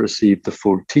qualified to receive the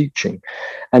full teaching,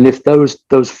 and if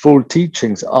those full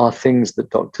teachings are things that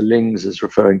Dr. Lings is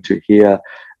referring to here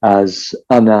as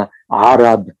Ana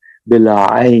Arab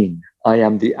bila Ain, I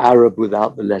am the Arab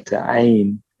without the letter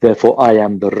Ain, therefore I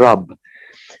am the Rabb.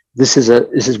 This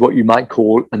is what you might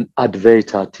call an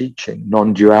Advaita teaching,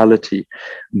 non-duality,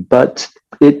 but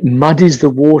it muddies the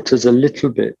waters a little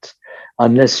bit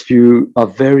unless you are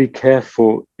very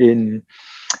careful in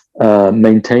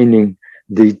maintaining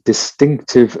the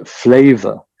distinctive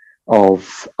flavor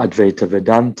of Advaita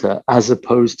Vedanta as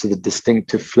opposed to the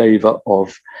distinctive flavor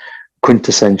of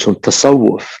quintessential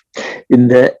Tasawwuf. In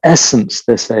their essence,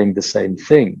 they're saying the same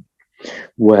thing,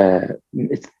 where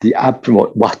it's the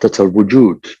absolute Wahdat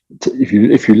al-Wujud.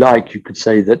 If you like, you could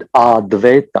say that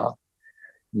Advaita,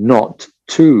 not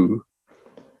two,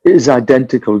 is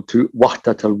identical to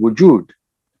Wahdat al-Wujud,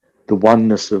 the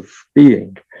oneness of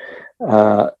being.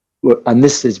 And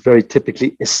this is very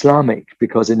typically Islamic,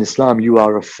 because in Islam you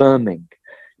are affirming.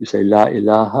 You say La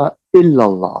ilaha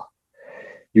illallah.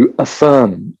 You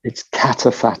affirm. It's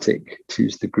cataphatic, to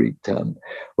use the Greek term.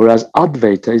 Whereas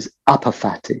Advaita is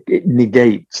apophatic. It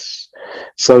negates.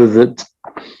 So that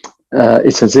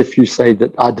it's as if you say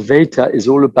that Advaita is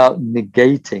all about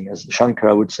negating, as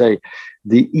Shankara would say,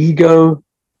 the ego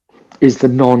is the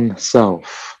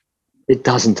non-self. It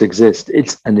doesn't exist.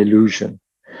 It's an illusion.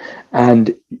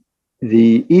 And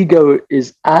the ego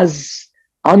is as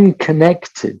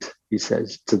unconnected, he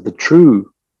says, to the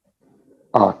true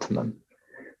Atman.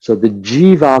 So the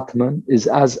Jivatman is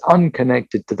as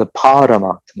unconnected to the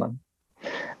Paramatman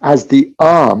as the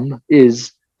arm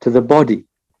is to the body.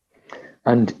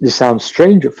 And this sounds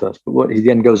strange at first, but what he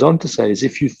then goes on to say is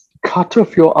if you cut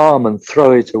off your arm and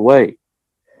throw it away,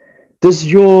 does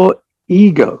your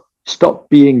ego stop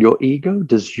being your ego?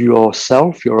 Does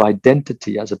yourself, your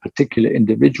identity as a particular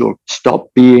individual,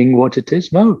 stop being what it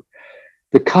is? No.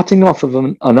 The cutting off of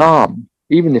an arm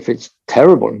even if it's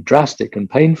terrible and drastic and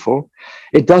painful,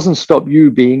 it doesn't stop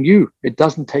you being you. It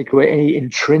doesn't take away any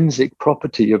intrinsic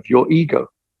property of your ego.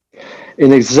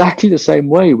 In exactly the same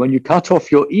way, when you cut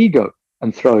off your ego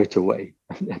and throw it away,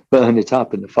 burn it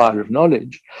up in the fire of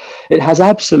knowledge, it has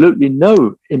absolutely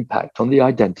no impact on the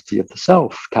identity of the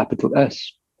self, capital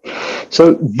S.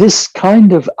 So this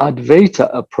kind of Advaita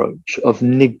approach of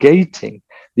negating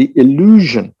the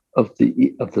illusion of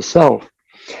the self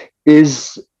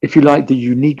is, if you like, the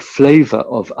unique flavor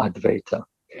of Advaita.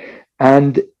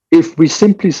 And if we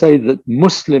simply say that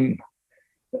Muslim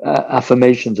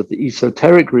affirmations of the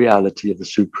esoteric reality of the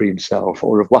Supreme Self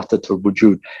or of Wahdatul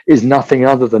Wujud is nothing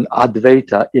other than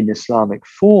Advaita in Islamic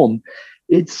form,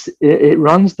 it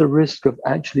runs the risk of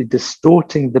actually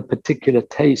distorting the particular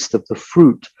taste of the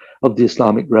fruit of the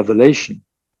Islamic revelation,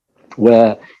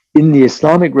 where in the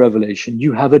Islamic revelation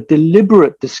you have a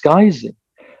deliberate disguising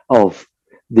of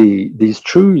these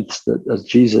truths, that, as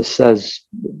Jesus says,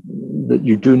 that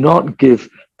you do not give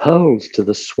pearls to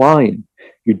the swine,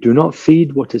 you do not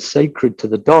feed what is sacred to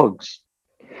the dogs,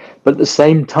 but at the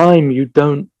same time you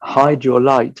don't hide your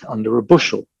light under a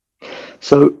bushel.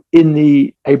 So in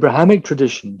the Abrahamic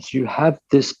traditions, you have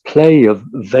this play of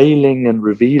veiling and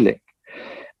revealing,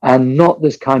 and not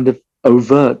this kind of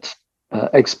overt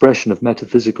expression of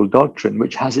metaphysical doctrine,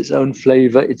 which has its own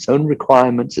flavor, its own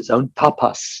requirements, its own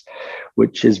tapas,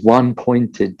 which is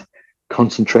one-pointed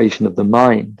concentration of the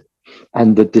mind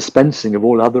and the dispensing of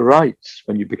all other rights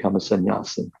when you become a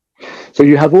sannyasin. So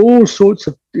you have all sorts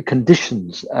of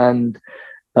conditions and,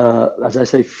 as I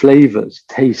say, flavors,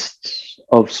 tastes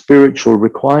of spiritual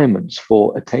requirements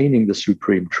for attaining the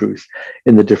supreme truth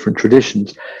in the different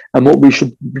traditions. And what we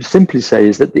should simply say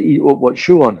is that what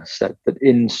Schuon has said, that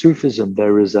in Sufism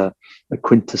there is a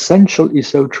quintessential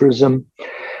esotericism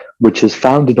which is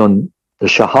founded on the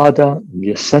Shahada,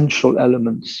 the essential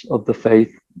elements of the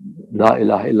faith, La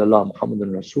ilaha illallah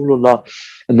Muhammadun Rasulullah,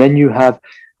 and then you have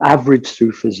average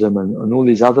Sufism and all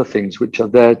these other things which are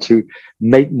there to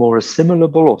make more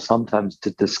assimilable or sometimes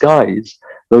to disguise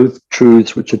those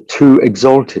truths which are too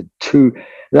exalted.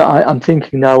 I'm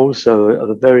thinking now also of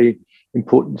a very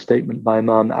important statement by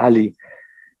Imam Ali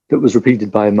that was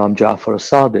repeated by Imam Ja'far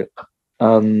as-Sadiq,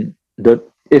 that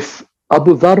if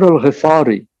Abu Dharr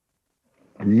al-Ghifari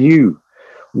knew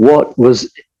what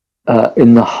was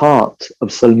in the heart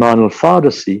of Salman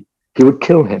al-Farisi, he would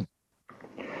kill him.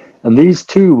 And these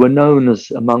two were known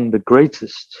as among the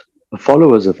greatest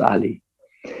followers of Ali.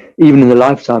 Even in the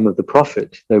lifetime of the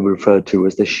Prophet, they were referred to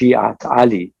as the Shi'at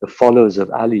Ali, the followers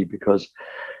of Ali, because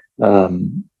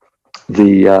when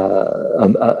the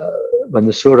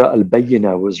Surah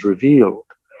Al-Bayyinah was revealed,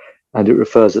 and it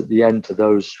refers at the end to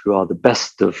those who are the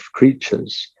best of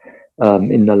creatures,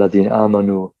 Inna ladina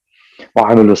amanu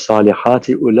وعملوا الصالحات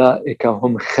أولئك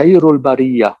هم خير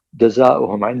البرية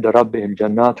جزاؤهم عند ربهم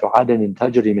جنات عدن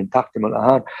تجري من تحتهم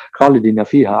الأنهار خالدين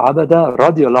فيها أبدا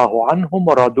رضي الله عنهم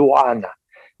ورضوا عنه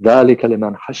ذلك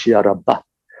لمن خشي ربه.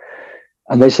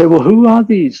 And they say, well, who are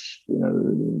these?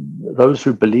 Those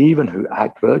who believe and who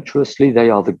act virtuously, they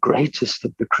are the greatest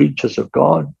of the creatures of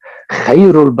God.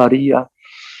 خير البرية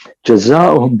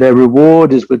جزاؤهم, their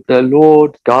reward is with their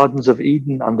Lord, gardens of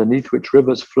Eden underneath which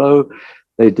rivers flow.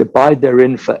 They abide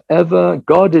therein forever.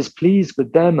 God is pleased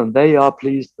with them and they are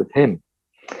pleased with him.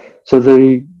 So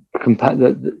the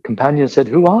companion said,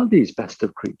 who are these best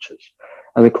of creatures?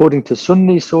 And according to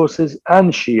Sunni sources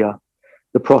and Shia,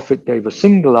 the Prophet gave a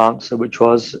single answer, which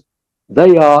was,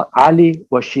 they are Ali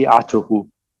wa Shi'atuhu,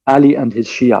 Ali and his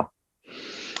Shia.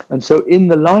 And so in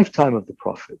the lifetime of the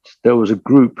Prophet, there was a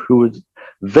group who was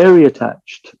very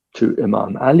attached to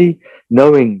Imam Ali,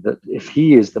 knowing that if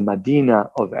he is the Medina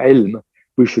of ilm,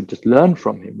 we should just learn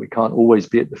from him. We can't always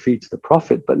be at the feet of the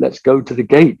Prophet, but let's go to the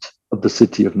gate of the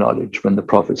city of knowledge. When the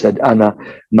Prophet said, Ana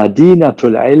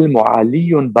Madinatul ilm wa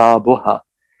Aliyun babuha,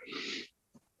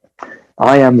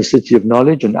 I am the city of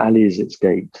knowledge and Ali is its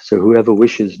gate. So whoever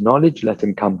wishes knowledge, let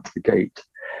him come to the gate.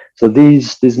 So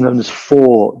these known as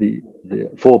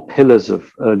the four pillars of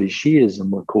early Shiism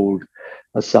were called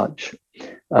as such.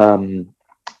 And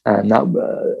that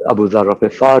Abu Dharr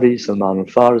al-Ghifari, Salman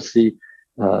al-Farisi,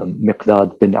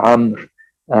 Miqdad bin Amr,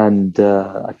 and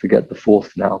I forget the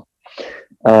fourth now.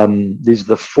 These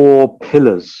are the four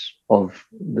pillars of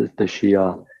the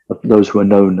Shia, of those who are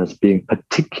known as being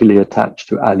particularly attached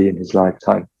to Ali in his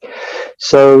lifetime.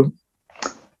 So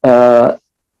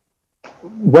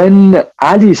when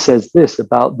Ali says this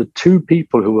about the two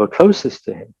people who were closest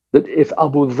to him, that if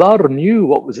Abu Dharr knew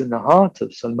what was in the heart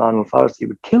of Salman al-Farisi, he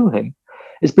would kill him,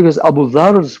 it's because Abu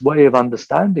Dharr's way of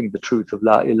understanding the truth of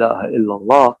La ilaha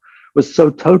illallah was so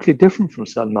totally different from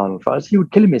Salman al-Farisi, he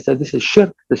would kill him. He said, this is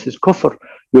shirk, this is kufr.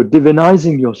 You're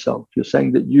divinizing yourself. You're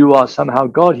saying that you are somehow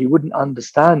God. He wouldn't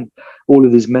understand all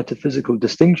of these metaphysical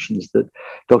distinctions that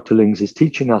Dr. Lings is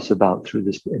teaching us about through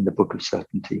this in the Book of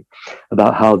Certainty,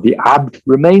 about how the abd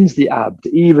remains the abd,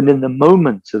 even in the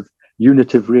moments of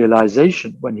unitive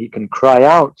realization, when he can cry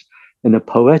out in a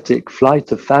poetic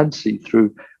flight of fancy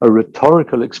through a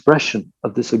rhetorical expression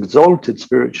of this exalted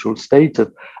spiritual state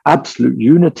of absolute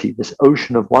unity, this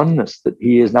ocean of oneness that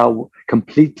he is now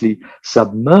completely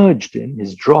submerged in.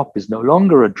 His drop is no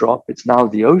longer a drop, it's now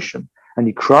the ocean. And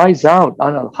he cries out,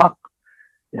 Ana al-Haq.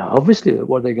 Obviously,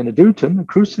 what are they going to do to him?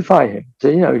 Crucify him.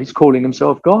 So, he's calling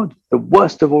himself God. The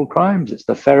worst of all crimes. It's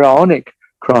the pharaonic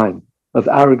crime of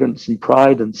arrogance and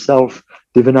pride and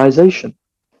self-divinization.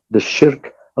 The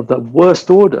shirk of the worst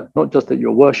order, not just that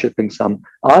you're worshipping some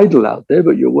idol out there,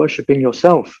 but you're worshipping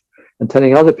yourself and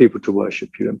telling other people to worship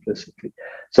you implicitly.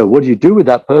 So what do you do with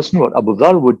that person? What Abu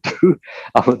Dhar would do,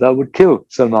 Abu Dhar would kill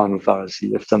Salman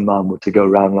al-Farisi if Salman were to go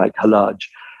around like Hallaj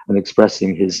and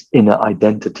expressing his inner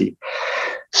identity.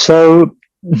 So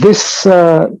this,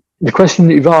 the question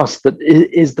that you've asked, that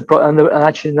is and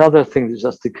actually another thing that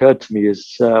just occurred to me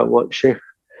is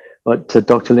what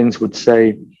Dr. Lings would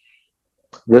say,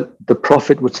 that the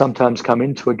Prophet would sometimes come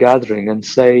into a gathering and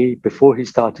say, before he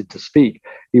started to speak,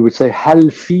 he would say, Hal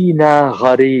fina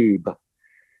gharib,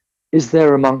 is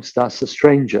there amongst us a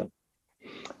stranger?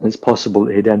 And it's possible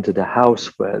that he'd entered a house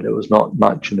where there was not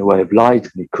much in the way of light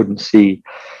and he couldn't see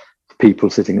people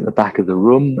sitting at the back of the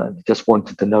room, and he just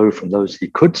wanted to know from those he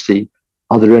could see,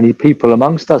 are there any people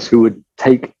amongst us who would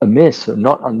take amiss and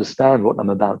not understand what I'm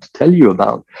about to tell you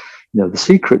about, the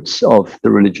secrets of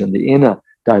the religion, the inner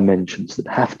dimensions that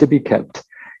have to be kept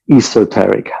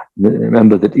esoteric.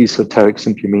 Remember that esoteric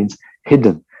simply means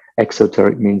hidden.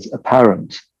 Exoteric means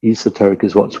apparent. Esoteric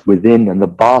is what's within, and the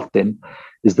batin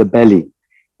is the belly.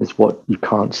 It's what you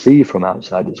can't see from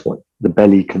outside. It's what the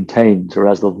belly contains,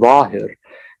 whereas the zahir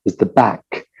is the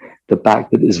back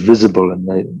that is visible. And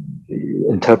the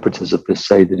interpreters of this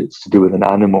say that it's to do with an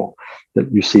animal, that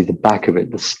you see the back of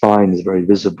it, the spine is very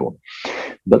visible,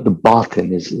 but the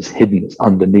batin is hidden, it's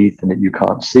underneath, and that you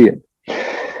can't see it.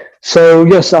 So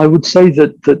yes, I would say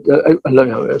that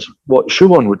what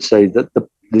Schumann would say, that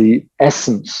the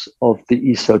essence of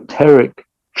the esoteric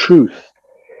truth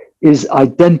is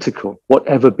identical,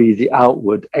 whatever be the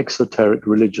outward exoteric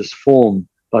religious form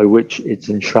by which it's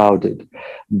enshrouded.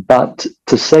 But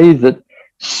to say that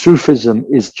Sufism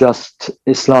is just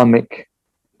Islamic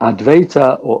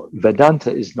Advaita or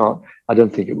Vedanta is not, I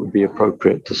don't think it would be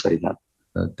appropriate to say that.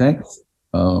 Thanks.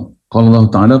 Qala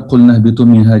Allah Ta'ala, Qulna habitu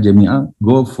minha jami'a,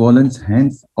 go fallen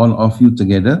hands, all of you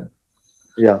together.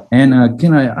 Yeah. And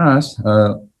can I ask,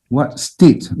 what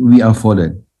state we are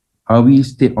fallen? Are we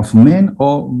state of man,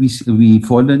 or we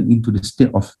fallen into the state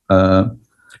of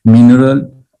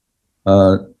mineral?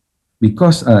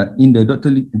 Because in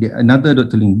another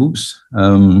Dr. Ling books,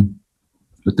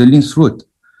 Dr. Ling's wrote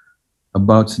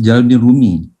about Jalaluddin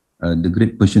Rumi, the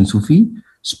great Persian Sufi,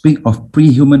 speak of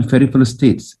pre-human peripheral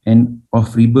states and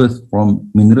of rebirth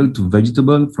from mineral to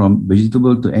vegetable, from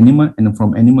vegetable to animal, and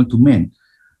from animal to man.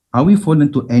 Are we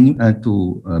fallen to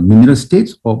mineral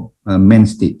states or man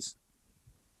states?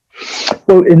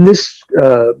 Well, in this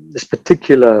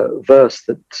particular verse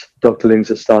that Dr. Lings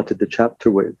has started the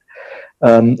chapter with,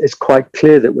 it's quite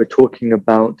clear that we're talking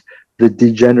about the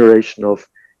degeneration of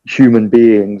human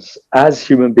beings as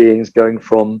human beings going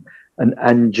from an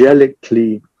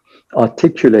angelically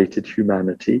articulated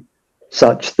humanity,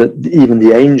 such that even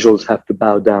the angels have to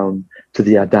bow down to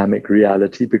the Adamic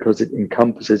reality because it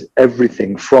encompasses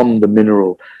everything from the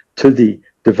mineral to the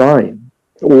divine.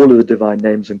 All of the divine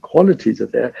names and qualities are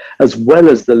there, as well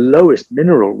as the lowest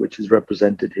mineral, which is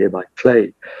represented here by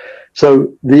clay.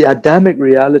 So the Adamic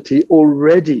reality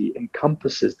already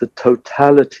encompasses the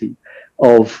totality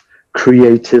of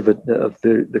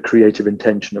the creative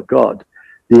intention of God.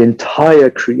 The entire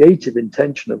creative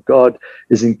intention of God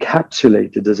is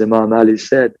encapsulated, as Imam Ali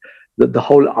said, that the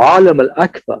whole Alam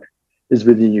al-Akbar is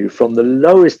within you, from the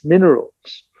lowest minerals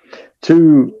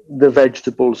to the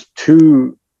vegetables,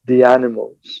 to the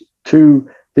animals, to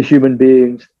the human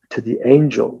beings, to the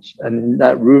angels. And in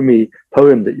that Rumi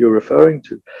poem that you're referring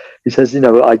to, he says,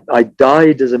 I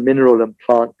died as a mineral and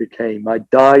plant became. I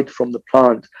died from the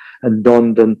plant and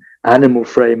donned an animal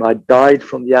frame. I died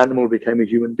from the animal, became a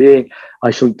human being.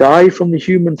 I shall die from the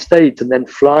human state and then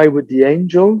fly with the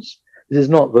angels. This is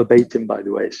not verbatim, by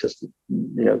the way. It's just,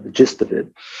 the gist of it.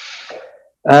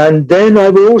 And then I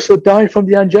will also die from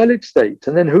the angelic state.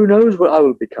 And then who knows what I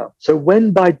will become. So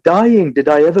when by dying did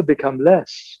I ever become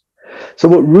less? So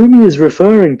what Rumi is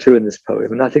referring to in this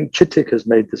poem, and I think Chittik has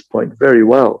made this point very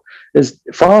well, is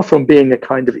far from being a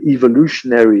kind of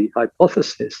evolutionary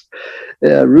hypothesis.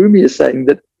 Rumi is saying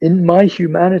that in my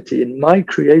humanity, in my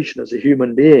creation as a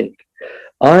human being,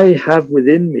 I have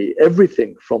within me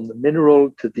everything from the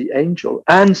mineral to the angel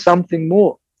and something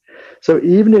more. So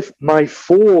even if my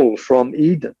fall from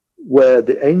Eden, where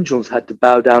the angels had to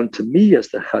bow down to me as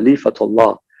the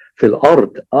Khalifatullah fil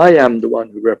ard, I am the one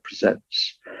who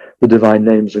represents the divine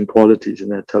names and qualities in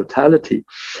their totality.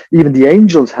 Even the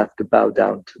angels have to bow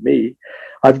down to me.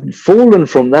 I've fallen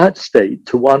from that state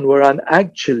to one where I'm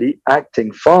actually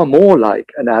acting far more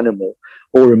like an animal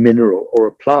or a mineral or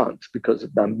a plant, because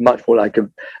I'm much more like a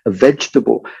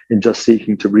vegetable in just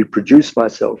seeking to reproduce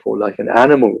myself, or like an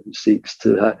animal who seeks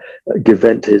to give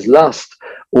vent to his lust,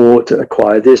 or to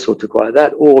acquire this or to acquire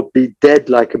that, or be dead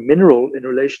like a mineral in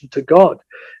relation to God,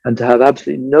 and to have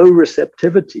absolutely no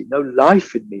receptivity, no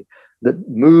life in me that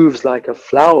moves like a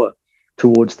flower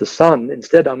towards the sun.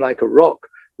 Instead, I'm like a rock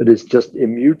that is just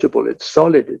immutable. It's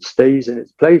solid. It stays in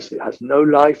its place. It has no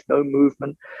life, no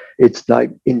movement. It's like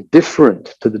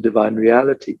indifferent to the divine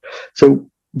reality. So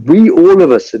we, all of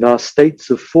us in our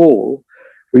states of fall,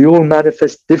 we all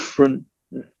manifest different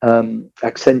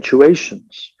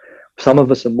accentuations. Some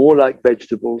of us are more like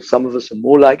vegetables. Some of us are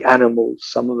more like animals.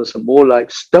 Some of us are more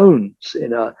like stones.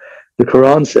 The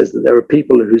Quran says that there are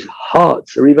people whose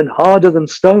hearts are even harder than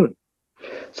stone.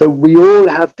 So we all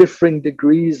have differing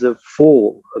degrees of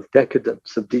fall, of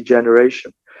decadence, of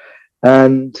degeneration.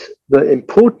 And the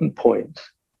important point,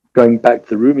 going back to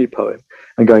the Rumi poem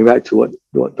and going back to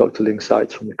what Dr. Ling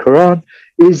cites from the Quran,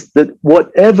 is that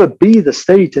whatever be the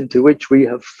state into which we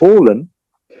have fallen,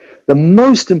 the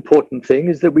most important thing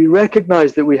is that we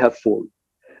recognize that we have fallen,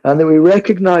 and that we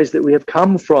recognize that we have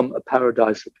come from a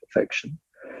paradise of perfection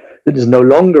that is no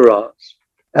longer ours,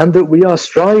 and that we are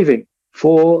striving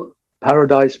for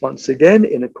paradise once again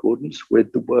in accordance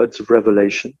with the words of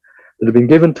revelation that have been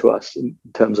given to us in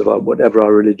terms of whatever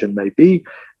our religion may be.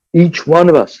 Each one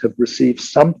of us have received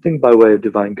something by way of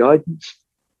divine guidance.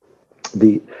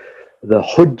 The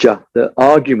hujjah, the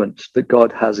argument that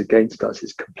God has against us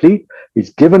is complete.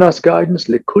 He's given us guidance.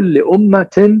 لِكُلِّ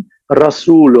أُمَّةٍ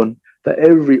رَسُولٌ. For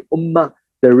every ummah,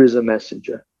 there is a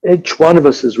messenger. Each one of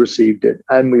us has received it.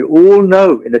 And we all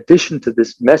know, in addition to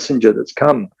this messenger that's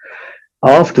come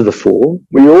after the fall,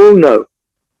 we all know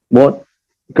what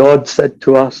God said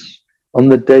to us on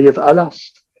the day of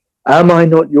Alast. Am I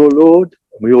not your Lord?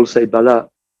 And we all say, Bala.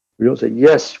 We all say,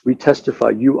 yes, we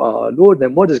testify you are our Lord.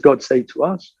 Then what does God say to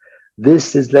us?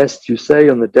 This is lest you say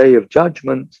on the day of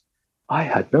judgment, I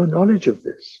had no knowledge of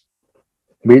this.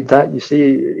 That you see,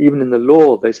 even in the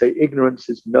law, they say ignorance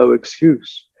is no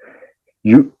excuse.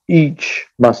 You each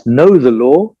must know the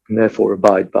law and therefore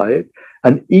abide by it.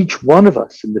 And each one of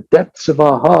us in the depths of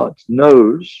our hearts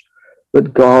knows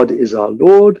that God is our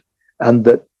Lord, and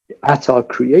that at our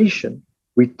creation,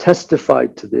 we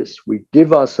testified to this. We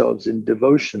give ourselves in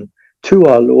devotion to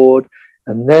our Lord,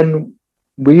 and then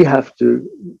we have to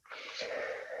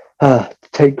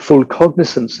take full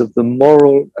cognizance of the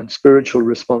moral and spiritual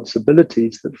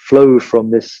responsibilities that flow from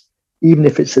this, even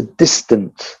if it's a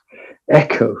distant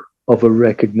echo of a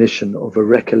recognition, of a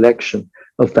recollection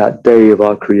of that day of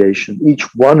our creation. Each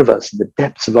one of us in the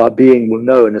depths of our being will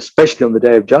know, and especially on the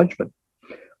day of judgment,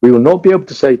 we will not be able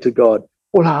to say to God,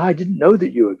 well, I didn't know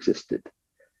that you existed.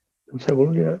 And say,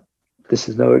 well, you know, this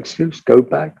is no excuse. Go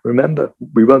back. Remember,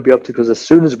 we won't be able to, because as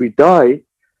soon as we die,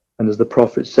 and as the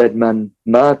Prophet said, man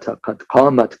mata qad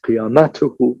qamat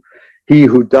qiyamatuhu, he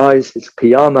who dies, his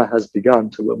qiyamah has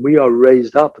begun. So when we are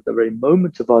raised up at the very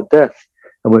moment of our death,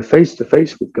 and we're face to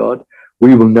face with God,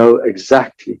 we will know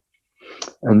exactly.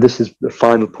 And this is the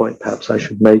final point perhaps I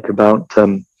should make about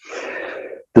the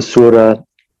surah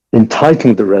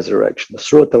entitled The Resurrection, the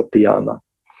Surah Al-Qiyamah,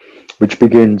 which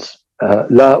begins,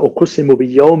 La uqsimu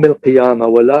bi-yawm al-qiyamah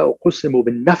wa la uqsimu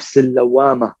bin-nafs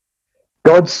al-lawamah.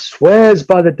 God swears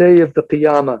by the day of the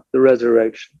Qiyamah, the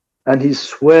resurrection, and he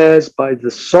swears by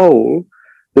the soul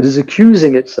that is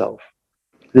accusing itself,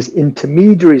 this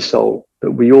intermediary soul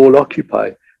that we all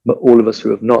occupy, but all of us who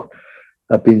have not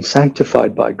been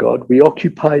sanctified by God, we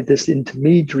occupy this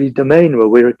intermediary domain where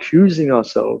we're accusing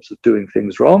ourselves of doing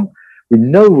things wrong. We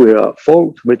know we're at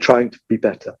fault, we're trying to be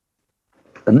better.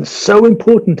 And so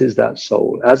important is that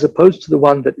soul, as opposed to the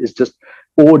one that is just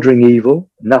ordering evil,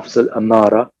 nafs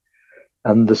al-amara,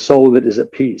 and the soul that is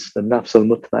at peace, the nafs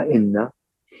al-mutma'inna.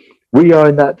 We are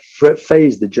in that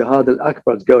phase, the jihad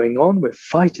al-akbar is going on. We're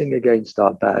fighting against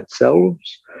our bad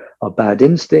selves, our bad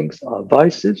instincts, our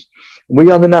vices.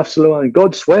 We are the nafs al-amara, and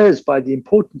God swears by the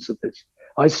importance of this.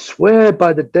 I swear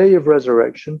by the day of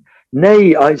resurrection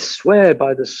Nay, I swear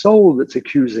by the soul that's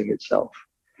accusing itself.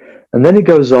 And then it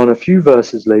goes on a few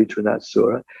verses later in that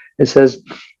surah. It says,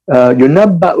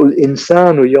 يُنَبَّأُ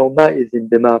الْإِنسَانُ يَوْمَئِذٍ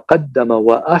بِمَا قَدَّمَ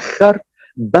وَأَخَّرَ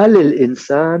بَلِ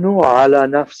الْإِنسَانُ عَلَى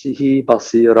نَفْسِهِ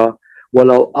بَصِيرًا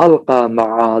وَلَوْ أَلْقَى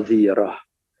مَعَاذِيرَهُ.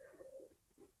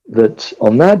 That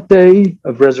on that day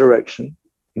of resurrection,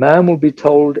 man will be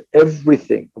told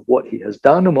everything of what he has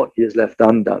done and what he has left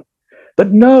undone.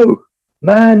 But no,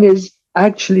 man is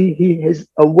actually, he is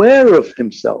aware of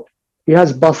himself. He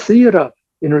has basira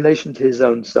in relation to his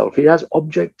own self. He has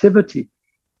objectivity.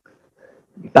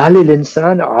 بَلِ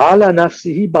الْإِنسَانُ عَلَى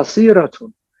نَفْسِهِ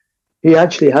بَصِيرَةٌ. He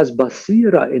actually has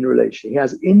basira in relation. He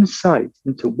has insight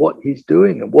into what he's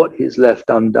doing and what he's left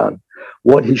undone,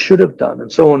 what he should have done,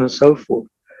 and so on and so forth.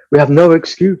 We have no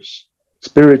excuse,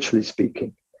 spiritually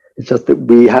speaking. It's just that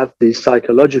we have these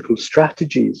psychological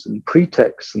strategies and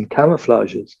pretexts and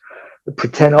camouflages that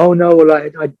pretend, oh no, well,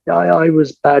 I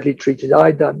was badly treated.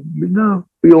 No,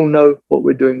 we all know what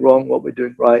we're doing wrong, what we're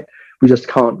doing right. We just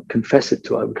can't confess it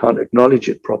to him. We can't acknowledge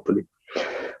it properly.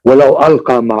 وَلَوْ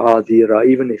أَلْقَى مَعَاذِيرًا,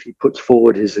 even if he puts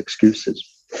forward his excuses.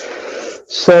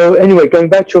 So anyway, going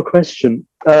back to your question,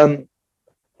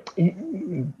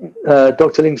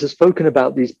 Dr. Links has spoken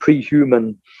about these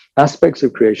pre-human aspects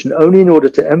of creation only in order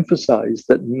to emphasize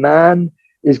that man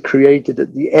is created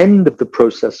at the end of the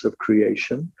process of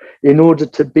creation in order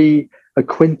to be a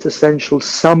quintessential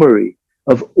summary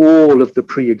of all of the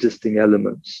pre-existing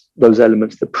elements, those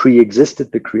elements that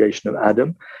pre-existed the creation of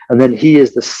Adam. And then he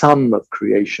is the sum of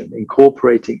creation,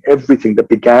 incorporating everything that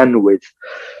began with,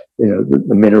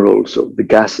 the minerals or the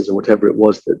gases or whatever it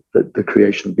was that the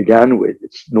creation began with.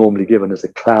 It's normally given as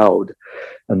a cloud,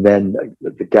 and then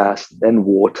the gas, and then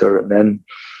water, and then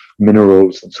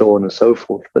minerals, and so on and so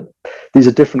forth. But these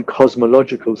are different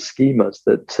cosmological schemas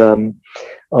that are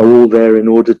all there in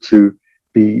order to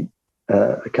be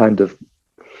a kind of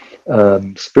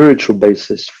spiritual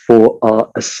basis for our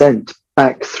ascent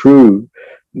back through.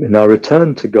 In our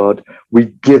return to God, we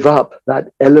give up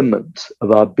that element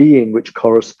of our being which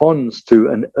corresponds to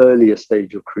an earlier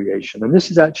stage of creation. And this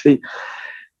is actually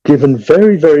given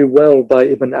very, very well by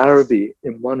Ibn Arabi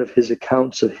in one of his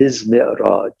accounts of his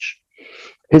Mi'raj,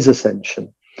 his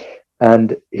ascension.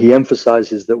 And he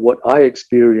emphasizes that what I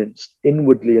experienced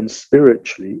inwardly and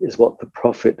spiritually is what the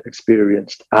Prophet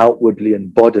experienced outwardly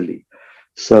and bodily.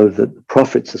 So that the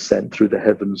Prophet's ascent through the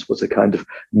heavens was a kind of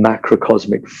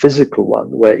macrocosmic physical one,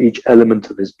 where each element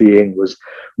of his being was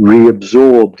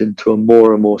reabsorbed into a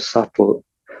more and more subtle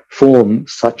form,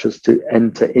 such as to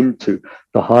enter into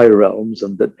the higher realms,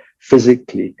 and that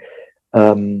physically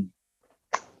this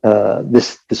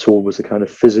all was a kind of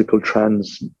physical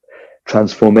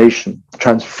transformation,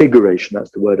 transfiguration,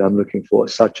 that's the word I'm looking for,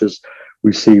 such as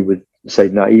we see with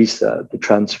Sayyidina Isa, the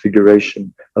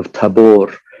transfiguration of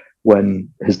Tabor, when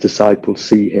his disciples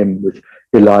see him with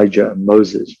Elijah and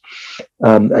Moses,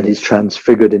 and he's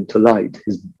transfigured into light.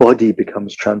 His body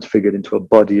becomes transfigured into a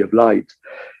body of light.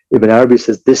 Ibn Arabi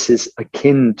says this is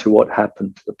akin to what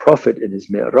happened to the Prophet in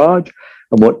his Mi'raj,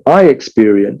 and what I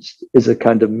experienced is a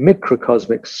kind of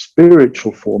microcosmic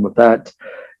spiritual form of that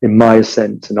in my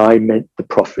ascent. And I met the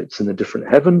prophets in the different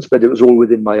heavens, but it was all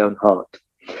within my own heart.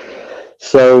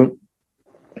 So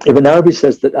Ibn Arabi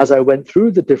says that as I went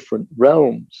through the different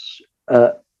realms,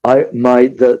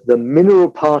 the mineral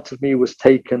part of me was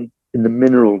taken in the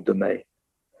mineral domain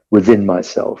within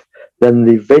myself. Then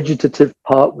the vegetative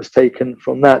part was taken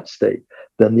from that state.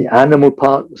 Then the animal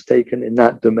part was taken in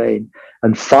that domain.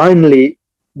 And finally,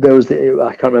 there was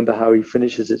I can't remember how he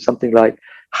finishes it, something like,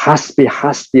 Hasbi,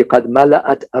 qad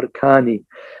mala'at arkani.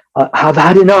 I've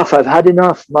had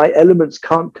enough. My elements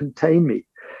can't contain me.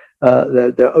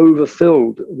 They're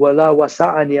overfilled. Wala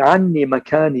wasa'ani anni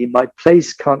makani. My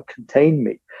place can't contain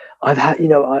me. I've had,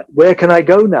 where can I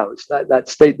go now? It's that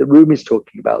state that Rumi's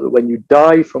talking about, that when you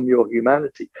die from your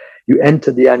humanity, you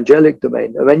enter the angelic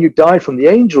domain. And when you die from the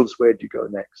angels, where do you go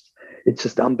next? It's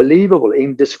just unbelievable,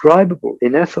 indescribable,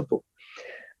 ineffable.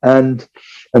 And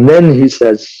then he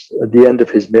says at the end of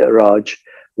his Mi'raj,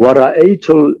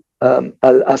 وَرَأَيْتُ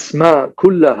الْأَسْمَاءَ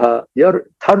كُلَّهَا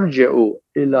تَرْجِعُ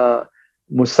إِلَى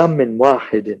مُسَمٍّ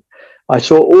وَاحِدٍ. I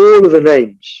saw all of the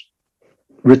names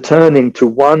returning to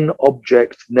one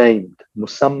object named,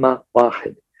 Musamma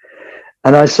Wahid.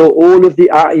 And I saw all of the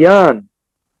a'yan,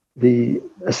 the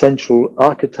essential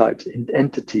archetypes,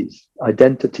 entities,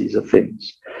 identities of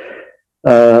things,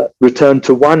 return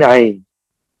to one ayn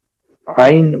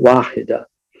wahida.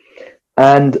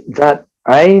 And that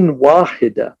ayn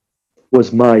wahida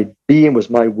was my being, was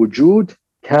my wujud.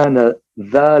 Kanat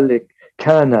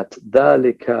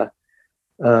dhalika,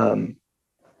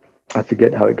 I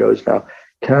forget how it goes now.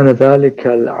 كان ذلك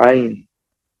العين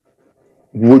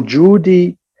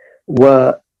وجودي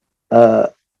و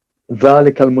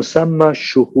ذلك المسمى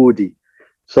شهودي.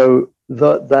 So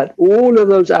that all of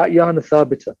those a'yan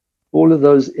thabita, all of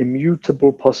those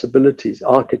immutable possibilities,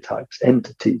 archetypes,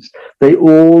 entities, they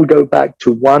all go back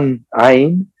to one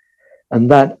ayn, and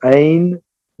that ayn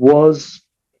was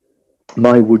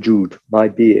my wujud, my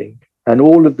being. And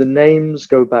all of the names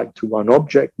go back to one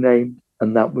object named,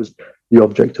 and that was the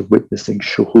object of witnessing,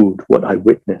 shuhud, what I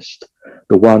witnessed,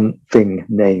 the one thing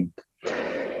named.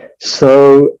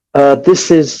 So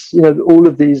this is, all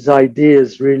of these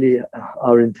ideas really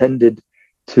are intended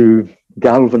to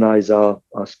galvanize our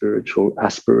spiritual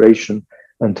aspiration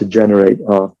and to generate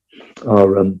our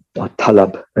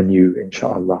talab anew,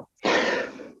 inshallah.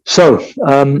 So,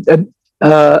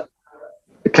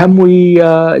 can we,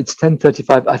 it's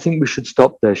 10:35. I think we should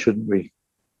stop there, shouldn't we?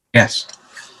 Yes.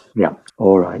 Yeah.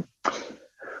 All right.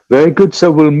 Very good.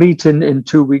 So we'll meet in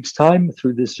 2 weeks' time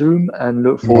through this Zoom and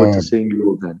look forward to seeing you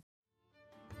all then.